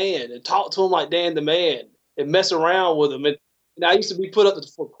Dan the Man, and talk to him like Dan the Man, and mess around with him." And I used to be put up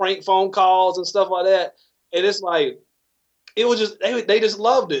for prank phone calls and stuff like that, and it's like. It was just they just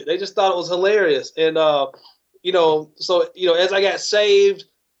loved it. They just thought it was hilarious, and so as I got saved,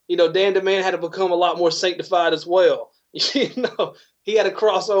 Dan the Man had to become a lot more sanctified as well. He had a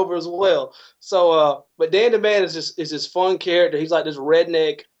crossover as well. So, but Dan the Man is this fun character. He's like this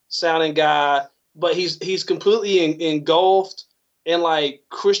redneck sounding guy, but he's completely engulfed in like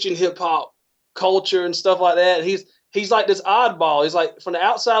Christian hip hop culture and stuff like that. He's like this oddball. He's like from the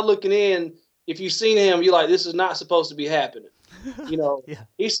outside looking in. If you've seen him, you're like, this is not supposed to be happening. Yeah.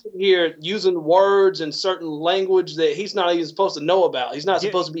 He's sitting here using words and certain language that he's not even supposed to know about. He's not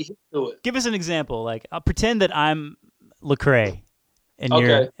supposed to be hip to it. Give us an example. Like, I'll pretend that I'm Lecrae, and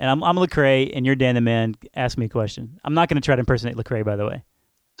I'm Lecrae, and you're Dan the Man. Ask me a question. I'm not going to try to impersonate Lecrae, by the way.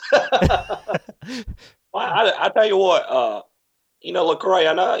 Well, I tell you what, Lecrae,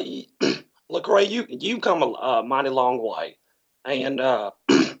 I know Lecrae, you come a mighty long way, and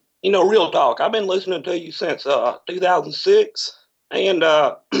real talk. I've been listening to you since 2006, and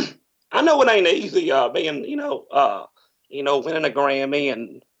I know it ain't easy being, winning a Grammy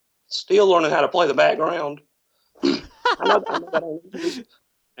and still learning how to play the background. I know that ain't easy.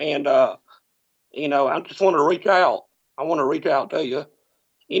 And I just want to reach out. I want to reach out to you.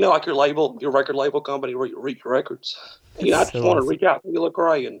 Like your record label company, Reach Records. I just want to reach out to you,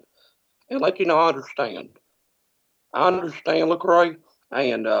 Lecrae, and let you know I understand. I understand, Lecrae.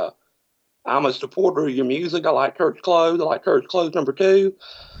 And I'm a supporter of your music. I like Church Clothes. I like Church Clothes #2.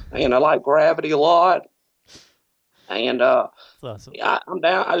 And I like Gravity a lot. And awesome. I'm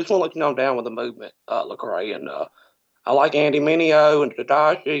down. I just want to let you know I'm down with the movement, Lecrae. And I like Andy Mineo and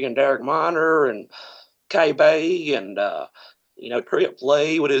Tadashi and Derek Minor and KB and Trip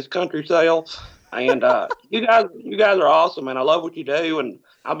Lee with his country self. And you guys are awesome, and I love what you do. And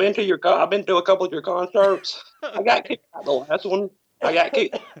I've been to a couple of your concerts. I got kicked out the last one. I got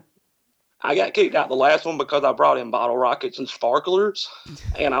kicked out the last one because I brought in bottle rockets and sparklers,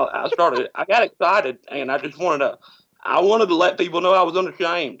 and I got excited, and I wanted to let people know I was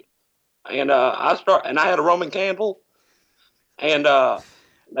unashamed, and I had a Roman candle, and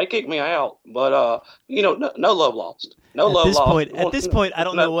they kicked me out, but no love lost. No at love this lost. point, at this point, I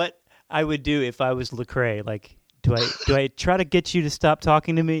don't know what I would do if I was Lecrae. Like, do I try to get you to stop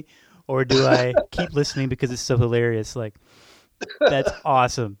talking to me, or do I keep listening because it's so hilarious? Like, that's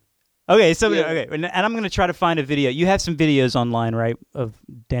awesome. Okay, so okay, and I'm going to try to find a video. You have some videos online, right, of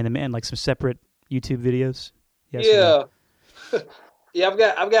Dan the Man, like some separate YouTube videos? Yes, yeah. Yeah,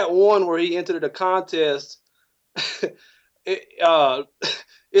 I've got one where he entered a contest.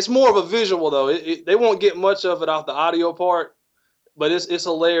 It's more of a visual though. They won't get much of it off the audio part, but it's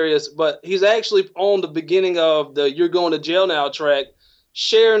hilarious. But he's actually on the beginning of the "You're Going to Jail Now" track,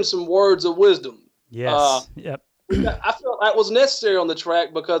 sharing some words of wisdom. Yes. Yep. I felt that was necessary on the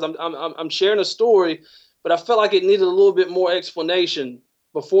track because I'm sharing a story, but I felt like it needed a little bit more explanation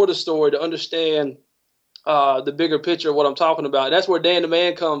before the story to understand the bigger picture of what I'm talking about. And that's where Dan the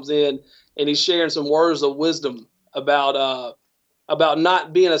Man comes in, and he's sharing some words of wisdom about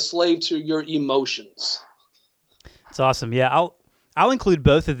not being a slave to your emotions. It's awesome. Yeah, I'll include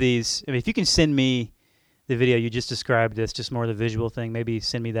both of these. I mean, if you can send me the video you just described, it's just more the visual thing. Maybe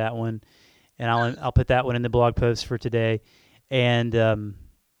send me that one, and I'll put that one in the blog post for today, and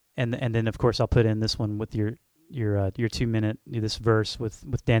then of course I'll put in this one with your 2-minute this verse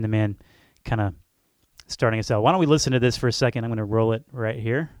with Dan the Man, kind of starting us out. Why don't we listen to this for a second? I'm going to roll it right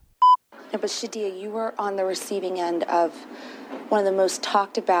here. No, but Shadia, you were on the receiving end of one of the most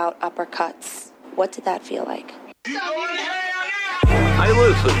talked about uppercuts. What did that feel like? Hey,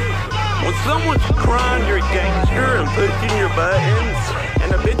 listen. When someone's crying you're a gangster and pushing your buttons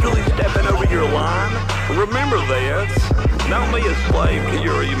and eventually stepping over your line, remember this. Don't be a slave to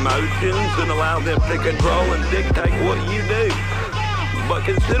your emotions and allow them to control and dictate what you do. But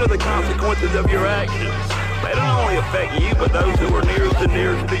consider the consequences of your actions. They don't only affect you, but those who are nearest and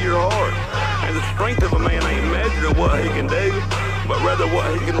dearest to your heart. And the strength of a man ain't measured in what he can do, but rather what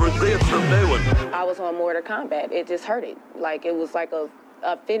he can resist from doing. I was on Mortal Kombat. It just hurted. Like, it was like a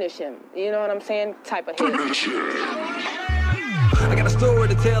finish him. You know what I'm saying? Type of hit. I got a story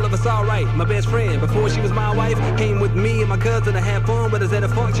to tell if it's alright. My best friend, before she was my wife, came with me and my cousin to have fun with us at a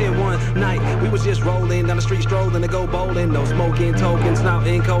function one night. We was just rolling down the street, strolling to go bowling. No smoking, token,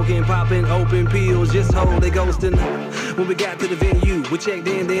 snouting, coking, popping, open pills, just holy ghosting. When we got to the venue, we checked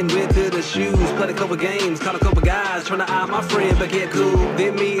in, then went to the shoes. Played a couple games, caught a couple guys trying to eye my friend, but get cool.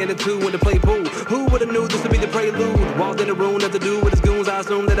 Then me and the two went to play pool. Who would've knew this would be the prelude? Walked in the room, nothing to do with his goons. I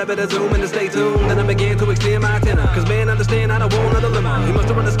assumed that I better zoom in and stay tuned. Then I began to extend my antenna, cause man, understand I don't want another limo. He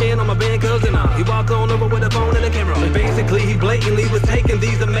must've run the scan on my band cousin. He walked on over with a phone and a camera. And basically, he blatantly was taking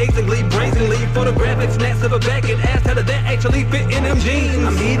these amazingly, brazenly photographic snaps of a back and asked how did that actually fit in them jeans.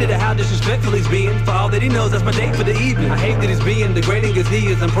 I'm heated at how disrespectful he's being. For all that he knows, that's my date for the evening. I hate that he's being degrading as he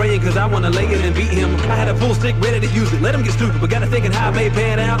is. I'm praying cause I wanna lay it and beat him. I had a full stick ready to use it. Let him get stupid, but gotta thinking how it may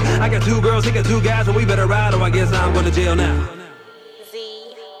pan out. I got 2 girls, he got 2 guys, so we better ride or I guess I'm going to jail now.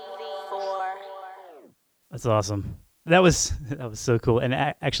 Z4. That's awesome. That was so cool. And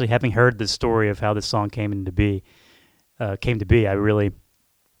actually, having heard the story of how this song came to be, I really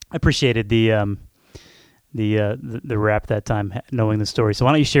appreciated the rap that time, knowing the story. So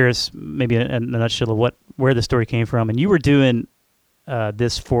why don't you share us maybe in a nutshell of where the story came from? And you were doing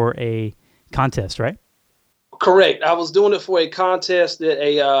this for a contest, right? Correct. I was doing it for a contest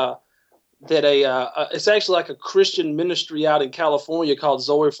that it's actually like a Christian ministry out in California called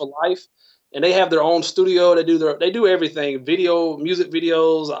Zoe for Life. And they have their own studio. They do everything: video, music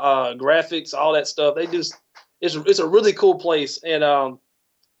videos, graphics, all that stuff. It's a really cool place. And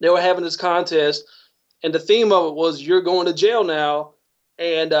they were having this contest, and the theme of it was "You're Going to Jail Now,"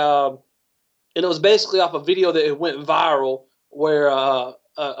 and it was basically off a video that it went viral where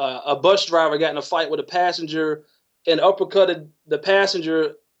a bus driver got in a fight with a passenger and uppercutted the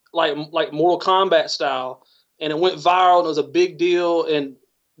passenger like Mortal Kombat style, and it went viral. And it was a big deal. And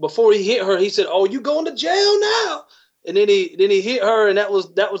before he hit her, he said, "Oh, you going to jail now?" And then he hit her, and that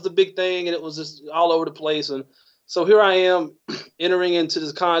was the big thing, and it was just all over the place. And so here I am entering into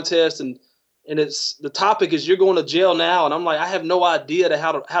this contest, and it's the topic is "You're going to jail now," and I'm like, I have no idea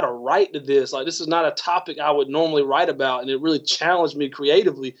how to write to this. Like, this is not a topic I would normally write about, and it really challenged me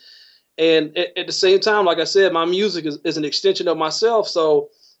creatively. And at the same time, like I said, my music is an extension of myself, so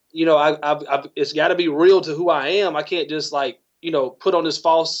you know, I've it's got to be real to who I am. I can't just put on this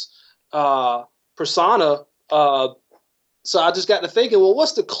false persona. So I just got to thinking, well,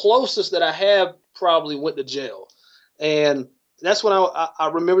 what's the closest that I have probably went to jail? And that's when I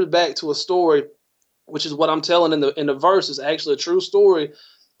remembered back to a story, which is what I'm telling in the verse. Is actually a true story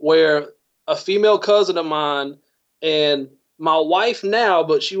where a female cousin of mine and my wife now,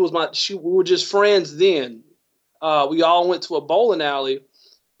 but we were just friends then. We all went to a bowling alley,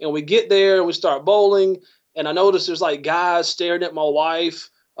 and we get there and we start bowling. and I noticed there's like guys staring at my wife.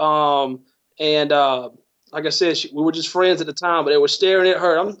 And like I said, we were just friends at the time, but they were staring at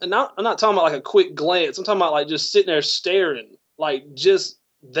her. I'm not talking about like a quick glance. I'm talking about like just sitting there staring, like just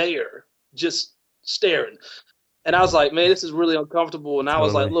there, just staring. And I was like, man, this is really uncomfortable. And I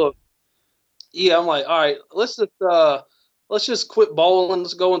was like, look, yeah, I'm like, all right, let's just quit bowling.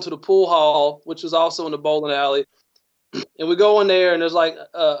 Let's go into the pool hall, which was also in the bowling alley. And we go in there, and there's like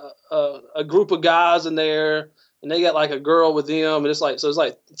a group of guys in there, and they got like a girl with them, and it's like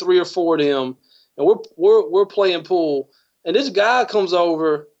 3 or 4 of them, and we're playing pool, and this guy comes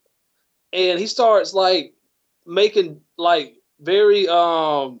over, and he starts like making like very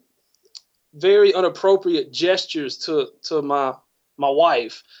very inappropriate gestures to my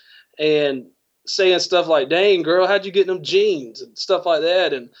wife, and saying stuff like, "Dang girl, how'd you get them jeans?" and stuff like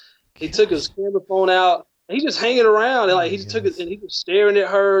that, and he took his camera phone out. He's just hanging around, and like he took it, and he was staring at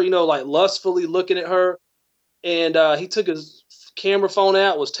her, like lustfully looking at her. And he took his camera phone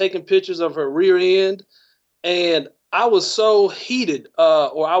out, was taking pictures of her rear end, and I was so heated,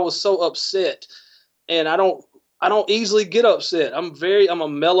 or I was so upset. And I don't easily get upset. I'm a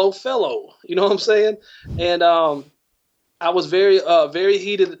mellow fellow, you know what I'm saying? And I was very very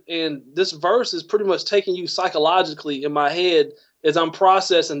heated. And this verse is pretty much taking you psychologically in my head as I'm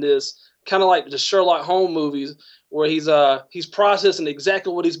processing this. Kind of like the Sherlock Holmes movies, where he's processing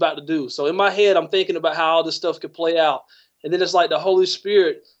exactly what he's about to do. So in my head, I'm thinking about how all this stuff could play out, and then it's like the Holy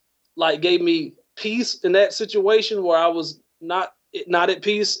Spirit like gave me peace in that situation where I was not at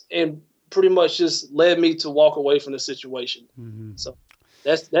peace, and pretty much just led me to walk away from the situation. Mm-hmm. So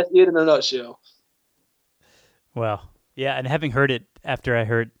that's it in a nutshell. Well, yeah, and having heard it after I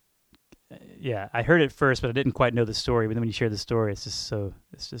heard. Yeah, I heard it first, but I didn't quite know the story. But then when you share the story, it's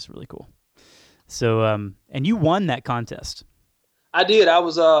just really cool. So, and you won that contest. I did. I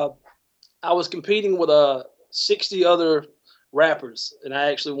was competing with 60 other rappers, and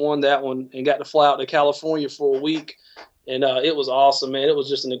I actually won that one and got to fly out to California for a week. And it was awesome, man. It was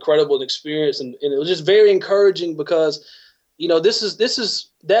just an incredible experience, and it was just very encouraging because, this is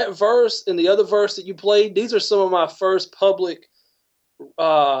that verse and the other verse that you played. These are some of my first public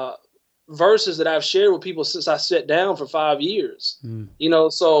verses that I've shared with people since I sat down for 5 years.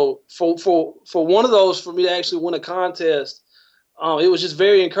 So for one of those, for me to actually win a contest, it was just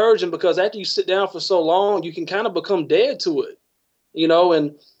very encouraging because after you sit down for so long, you can kind of become dead to it,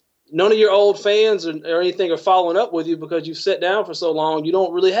 and none of your old fans or anything are following up with you because you've sat down for so long. You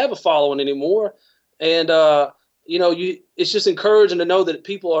don't really have a following anymore. And, it's just encouraging to know that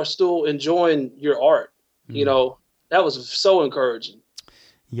people are still enjoying your art. That was so encouraging.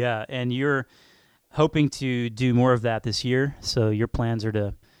 Yeah, and you're hoping to do more of that this year, so your plans are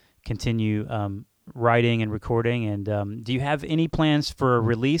to continue writing and recording. And do you have any plans for a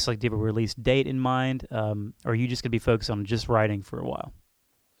release? Like, do you have a release date in mind, or are you just going to be focused on just writing for a while?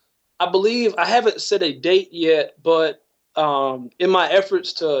 I believe I haven't set a date yet, but in my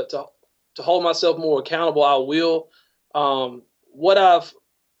efforts to hold myself more accountable, I will.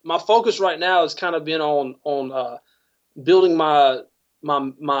 My focus right now has kind of been on building my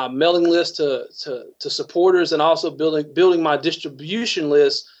mailing list to supporters, and also building my distribution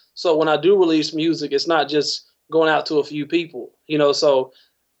list. So when I do release music, it's not just going out to a few people,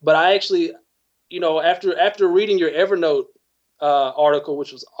 but I actually, after reading your Evernote article,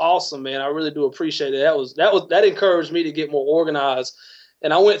 which was awesome, man, I really do appreciate it. That encouraged me to get more organized.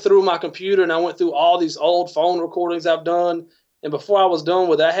 And I went through my computer and I went through all these old phone recordings I've done. And before I was done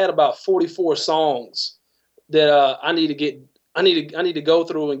with it, I had about 44 songs that I need to go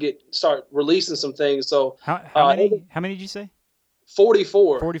through and start releasing some things. So how many did you say?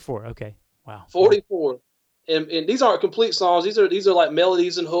 44. 44. Okay. Wow. 44. And these aren't complete songs. These are like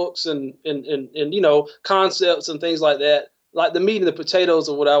melodies and hooks and concepts and things like that. Like the meat and the potatoes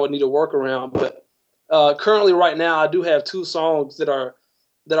of what I would need to work around. But currently right now I do have 2 songs that are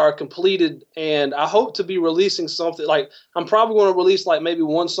completed, and I hope to be releasing something. Like, I'm probably going to release like maybe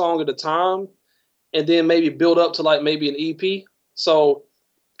one song at a time, and then maybe build up to like maybe an EP. So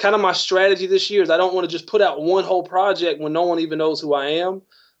kind of my strategy this year is I don't want to just put out one whole project when no one even knows who I am.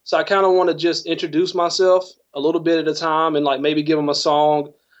 So I kind of want to just introduce myself a little bit at a time, and like maybe give them a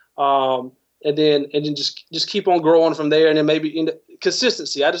song, and then just keep on growing from there. And then maybe in the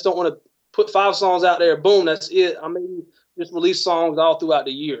consistency, I just don't want to put 5 songs out there, boom, that's it. I maybe just release songs all throughout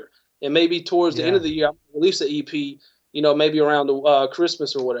the year, and maybe towards the end of the year, I'll release an EP. Maybe around the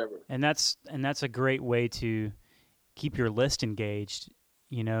Christmas or whatever. And that's a great way to keep your list engaged,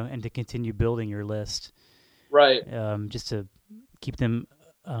 and to continue building your list. Right. Just to keep them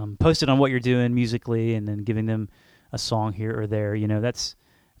posted on what you're doing musically, and then giving them a song here or there. That's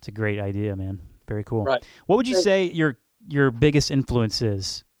a great idea, man. Very cool. Right. What would you say your biggest influence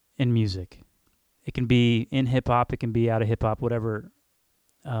is in music? It can be in hip hop, it can be out of hip hop, whatever.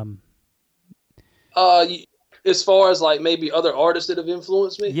 As far as like maybe other artists that have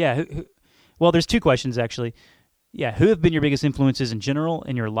influenced me. Yeah. Well, there's two questions actually. Yeah. Who have been your biggest influences in general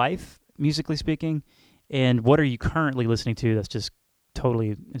in your life, musically speaking? And what are you currently listening to that's just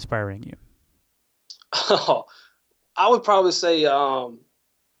totally inspiring you? Oh, I would probably say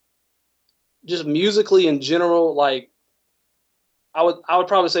just musically in general, like I would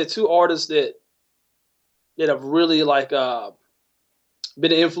probably say two artists that have really like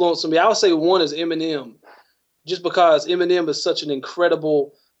been an influence on me. I would say one is Eminem, just because Eminem is such an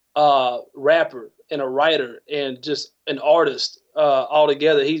incredible rapper and a writer and just an artist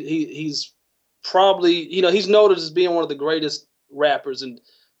altogether. He's probably, he's noted as being one of the greatest rappers, and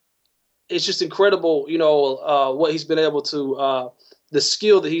it's just incredible, what he's been able to, the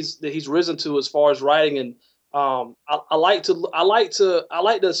skill that he's risen to as far as writing. And I like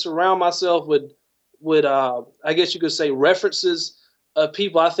to surround myself with I guess you could say references of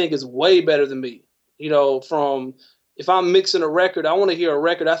people I think is way better than me. From if I'm mixing a record, I want to hear a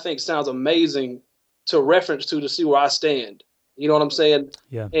record I think sounds amazing to reference to see where I stand. You know what I'm saying?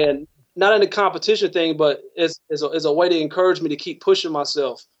 Yeah. And not in a competition thing, but as a way to encourage me to keep pushing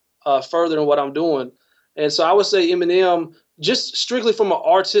myself further in what I'm doing. And so I would say Eminem, just strictly from an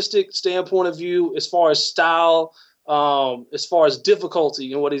artistic standpoint of view, as far as style, as far as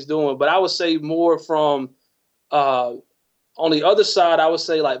difficulty in what he's doing. But I would say more from on the other side, I would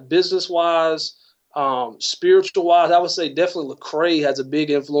say like business-wise, spiritual-wise, I would say definitely Lecrae has a big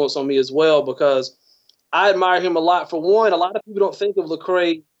influence on me as well, because I admire him a lot. For one, a lot of people don't think of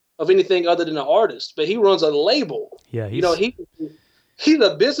Lecrae of anything other than an artist, but he runs a label. Yeah, he's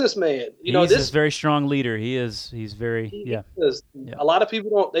a businessman. He's a very strong leader. He's very. Yeah. A lot of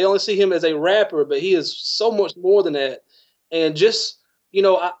people they only see him as a rapper, but he is so much more than that. And just, he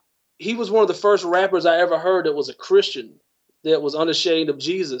was one of the first rappers I ever heard that was a Christian, that was unashamed of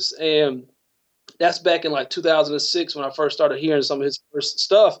Jesus. And that's back in like 2006 when I first started hearing some of his first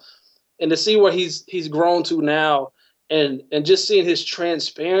stuff. And to see where he's grown to now, and just seeing his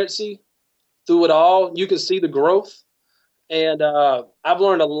transparency through it all, you can see the growth. And I've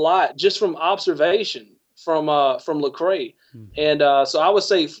learned a lot just from observation from Lecrae. And so I would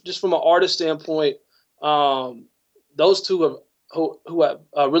say, just from an artist standpoint, those two have who have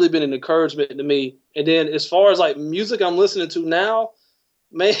really been an encouragement to me. And then as far as like music I'm listening to now,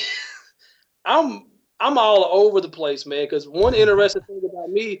 man, I'm all over the place, man. Because one interesting thing about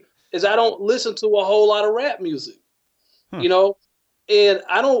me is I don't listen to a whole lot of rap music, and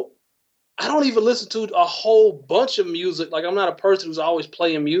I don't even listen to a whole bunch of music. Like, I'm not a person who's always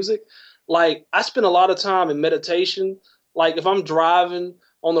playing music. Like, I spend a lot of time in meditation. Like, if I'm driving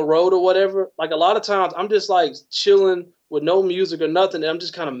on the road or whatever, like a lot of times I'm just like chilling with no music or nothing. And I'm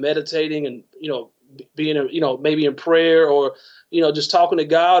just kind of meditating and, being, maybe in prayer or, just talking to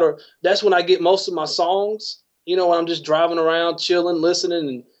God. Or that's when I get most of my songs, when I'm just driving around, chilling,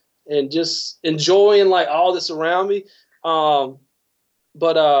 listening and just enjoying like all that's around me.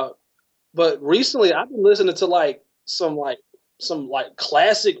 But recently I've been listening to like some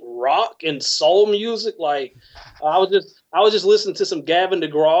classic rock and soul music. Like I was just listening to some Gavin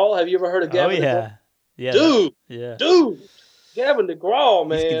DeGraw. Have you ever heard of Gavin? Oh yeah, DeGraw? yeah, dude, Gavin DeGraw,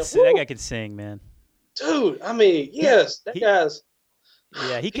 man. That guy can sing, man. Dude, I mean, yes, that guy's.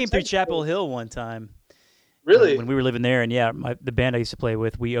 Yeah, he came through Chapel Hill one time. Really? When we were living there, and the band I used to play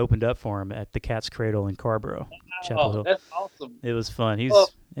with, we opened up for him at the Cat's Cradle in Carborough, Chapel Hill. That's awesome. It was fun. He's an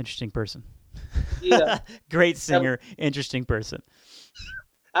interesting person. Yeah. Great singer, interesting person.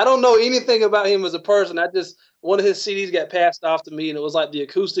 I don't know anything about him as a person. One of his CDs got passed off to me, and it was like the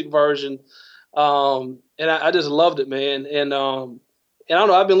acoustic version. And I just loved it, man. And I don't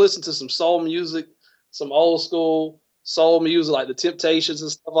know, I've been listening to some soul music, some old school soul music, like the Temptations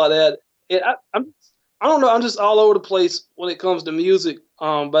and stuff like that. And I don't know, I'm just all over the place when it comes to music.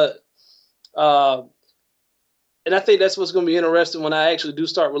 And I think that's what's going to be interesting when I actually do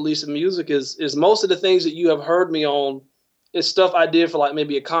start releasing music is most of the things that you have heard me on is stuff I did for like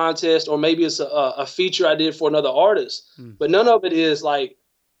maybe a contest, or maybe it's a feature I did for another artist. But none of it is like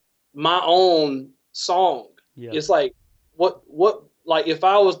my own song. Yeah. It's like what like if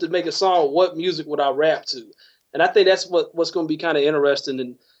I was to make a song, what music would I rap to? And I think that's what's going to be kind of interesting.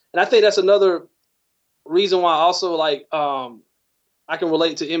 And I think that's another reason why also like I can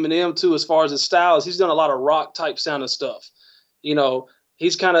relate to Eminem too, as far as his style is. He's done a lot of rock type sounding stuff.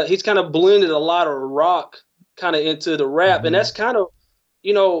 He's kind of blended a lot of rock kind of into the rap, and that's kind of,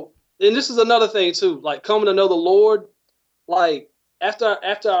 and this is another thing too. Like coming to know the Lord, like after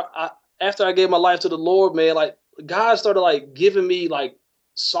after I gave my life to the Lord, man, like God started like giving me like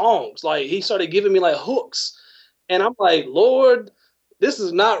songs. Like he started giving me like hooks. And I'm like, Lord, this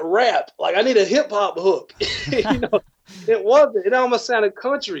is not rap. Like I need a hip hop hook. It wasn't. It almost sounded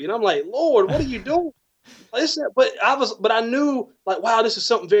country. And I'm like, Lord, what are you doing? But I knew like, wow, this is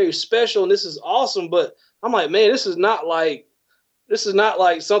something very special and this is awesome. But I'm like, man, this is not like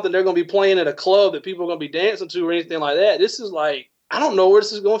something they're gonna be playing at a club that people are gonna be dancing to or anything like that. This is like, I don't know where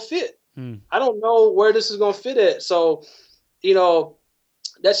this is gonna fit. I don't know where this is gonna fit at. So,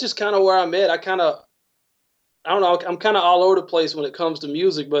 that's just kind of where I'm at. I don't know. I'm kind of all over the place when it comes to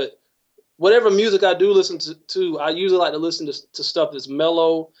music, but whatever music I do listen to, I usually like to listen to stuff that's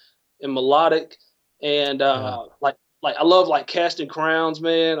mellow and melodic, and like I love like Casting Crowns,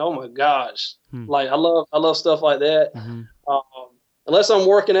 man. Oh my gosh, like I love stuff like that. Unless I'm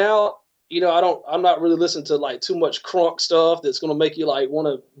working out, I'm not really listening to like too much crunk stuff that's gonna make you like want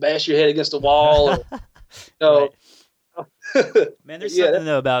to bash your head against the wall. Right. Man, there's something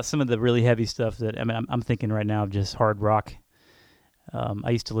though about some of the really heavy stuff that I'm thinking right now of just hard rock.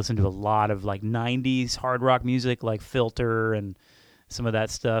 I used to listen to a lot of like 90s hard rock music, like Filter and some of that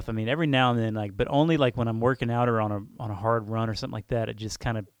stuff. I mean, every now and then, but only like when I'm working out or on a hard run or something like that. It just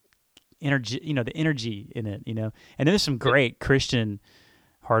kind of energy, the energy in it, And then there's some great Christian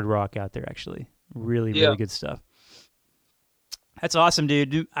hard rock out there, actually. Really, really good stuff. That's awesome,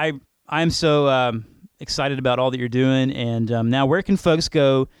 dude. I'm so excited about all that you're doing. And now, where can folks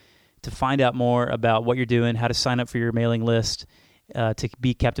go to find out more about what you're doing, how to sign up for your mailing list, to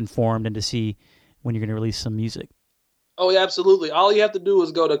be kept informed, and to see when you're going to release some music? Oh, yeah, absolutely. All you have to do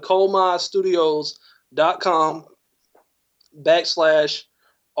is go to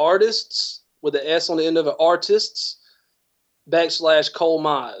colemizestudios.com/artists with an S on the end of it, artists /Cole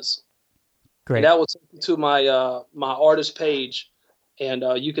Mize. Great. And that will take you to my my artist page, and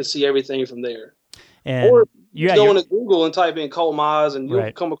you can see everything from there. And or go into Google and type in Cole Mize, and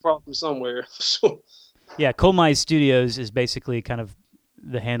you'll come across them somewhere. Yeah, Cole Mize Studios is basically kind of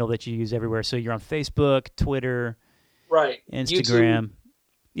the handle that you use everywhere. So you're on Facebook, Twitter, Instagram. YouTube.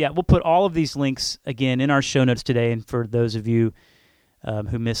 Yeah, we'll put all of these links again in our show notes today. And for those of you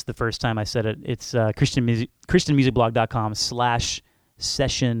who missed the first time I said it, it's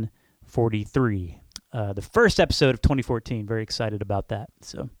christianmusicblog.com/session43. The first episode of 2014. Very excited about that.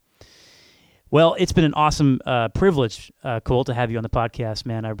 So, well, it's been an awesome privilege, Cole, to have you on the podcast,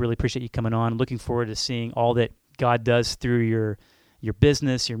 man. I really appreciate you coming on. Looking forward to seeing all that God does through your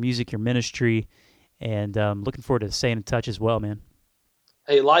business, your music, your ministry, and looking forward to staying in touch as well, man.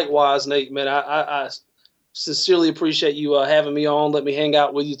 Hey, likewise, Nate, man. I sincerely appreciate you having me on. Let me hang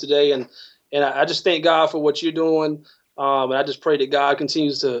out with you today, and I just thank God for what you're doing. And I just pray that God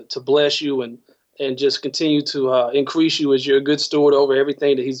continues to bless you and just continue to increase you as you're a good steward over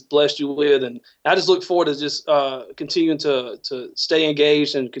everything that He's blessed you with. And I just look forward to just continuing to stay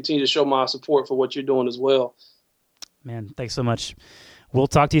engaged and continue to show my support for what you're doing as well. Man, thanks so much. We'll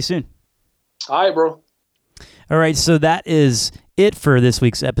talk to you soon. All right, bro. All right, so that is it for this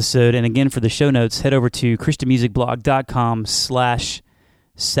week's episode. And again, for the show notes, head over to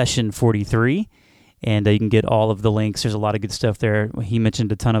christianmusicblog.com/session43. And you can get all of the links. There's a lot of good stuff there. He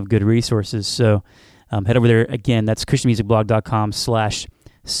mentioned a ton of good resources. So head over there. Again, that's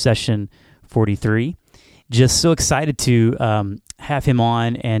christianmusicblog.com/session43. Just so excited to have him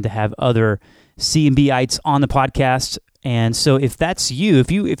on and to have other CMB-ites on the podcast. And so if that's you,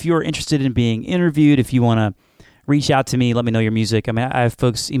 if you're interested in being interviewed, if you want to reach out to me, let me know your music. I mean, I have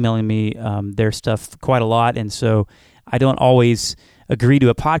folks emailing me their stuff quite a lot. And so I don't always agree to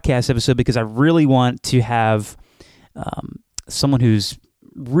a podcast episode because I really want to have someone who's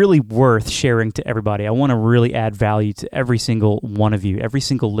really worth sharing to everybody. I want to really add value to every single one of you, every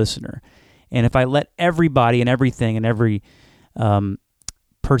single listener. And if I let everybody and everything and every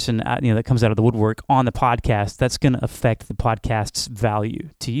person that comes out of the woodwork on the podcast, that's going to affect the podcast's value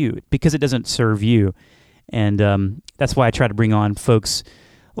to you because it doesn't serve you. And that's why I try to bring on folks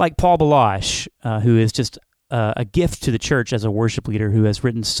like Paul Balash, who is just a gift to the church as a worship leader, who has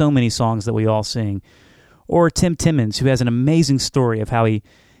written so many songs that we all sing, or Tim Timmons, who has an amazing story of how he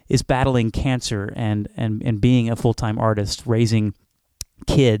is battling cancer and being a full-time artist, raising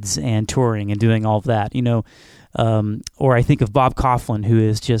kids and touring and doing all of that, or I think of Bob Coughlin, who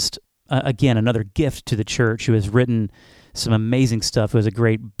is just, again, another gift to the church, who has written some amazing stuff. It was a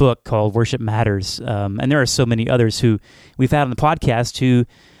great book called Worship Matters. And there are so many others who we've had on the podcast who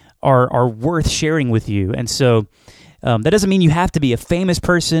are worth sharing with you. And so that doesn't mean you have to be a famous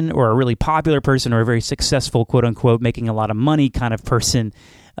person or a really popular person or a very successful, quote unquote, making a lot of money kind of person.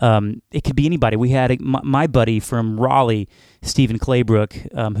 It could be anybody. We had my buddy from Raleigh, Stephen Claybrook,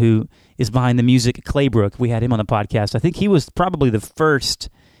 who is behind the music Claybrook. We had him on the podcast. I think he was probably the first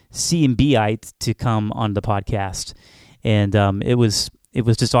CMB-ite to come on the podcast. And it was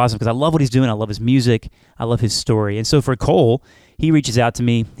just awesome because I love what he's doing. I love his music. I love his story. And so for Cole, he reaches out to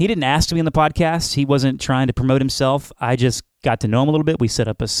me. He didn't ask to be on the podcast. He wasn't trying to promote himself. I just got to know him a little bit. We set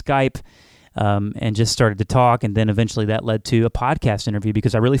up a Skype and just started to talk. And then eventually that led to a podcast interview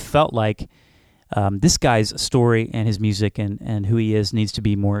because I really felt like this guy's story and his music and who he is needs to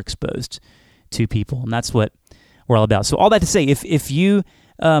be more exposed to people. And that's what we're all about. So all that to say, if you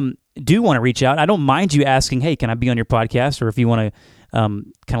do want to reach out, I don't mind you asking, hey, can I be on your podcast? Or if you want to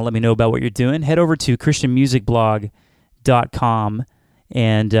kind of let me know about what you're doing, head over to christianmusicblog.com,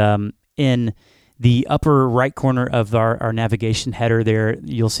 and in the upper right corner of our navigation header there,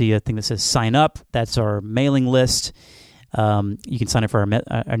 you'll see a thing that says sign up. That's our mailing list. You can sign up for our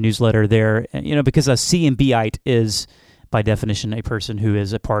newsletter there. And, because a CMB-ite is, by definition, a person who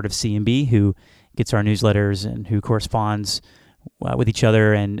is a part of CMB, who gets our newsletters and who corresponds with each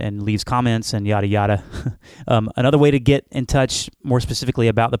other and leaves comments and yada, yada. Another way to get in touch more specifically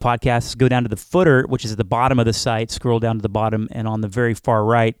about the podcast is go down to the footer, which is at the bottom of the site, scroll down to the bottom, and on the very far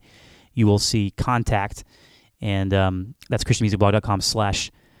right, you will see contact. And that's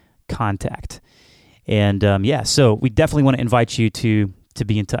christianmusicblog.com/contact. And so we definitely want to invite you to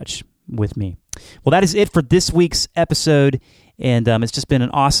be in touch with me. Well, that is it for this week's episode. And it's just been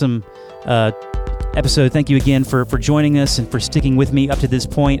an awesome episode. Thank you again for joining us and for sticking with me up to this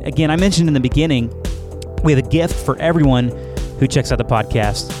point. Again, I mentioned in the beginning, we have a gift for everyone who checks out the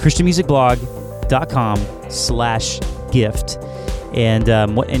podcast, christianmusicblog.com/gift. And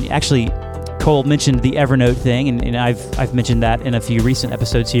actually, Cole mentioned the Evernote thing, and I've mentioned that in a few recent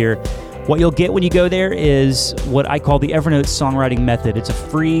episodes here. What you'll get when you go there is what I call the Evernote songwriting method. It's a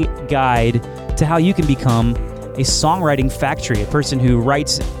free guide to how you can become a songwriting factory, a person who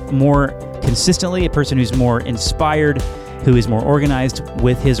writes more consistently, a person who's more inspired, who is more organized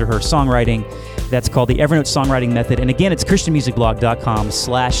with his or her songwriting. That's called the Evernote songwriting method. And again, it's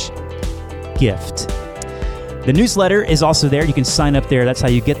christianmusicblog.com/gift. The newsletter is also there. You can sign up there. That's how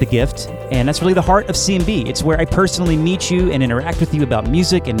you get the gift. And that's really the heart of CMB. It's where I personally meet you and interact with you about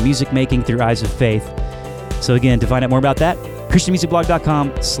music and music making through eyes of faith. So again, to find out more about that,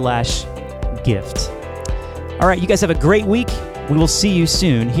 christianmusicblog.com/gift. All right, you guys have a great week. We will see you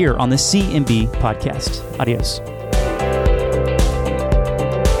soon here on the CMB podcast. Adios.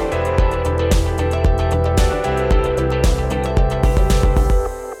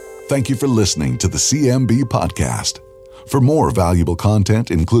 Thank you for listening to the CMB podcast. For more valuable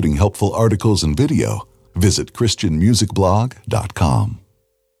content, including helpful articles and video, visit christianmusicblog.com.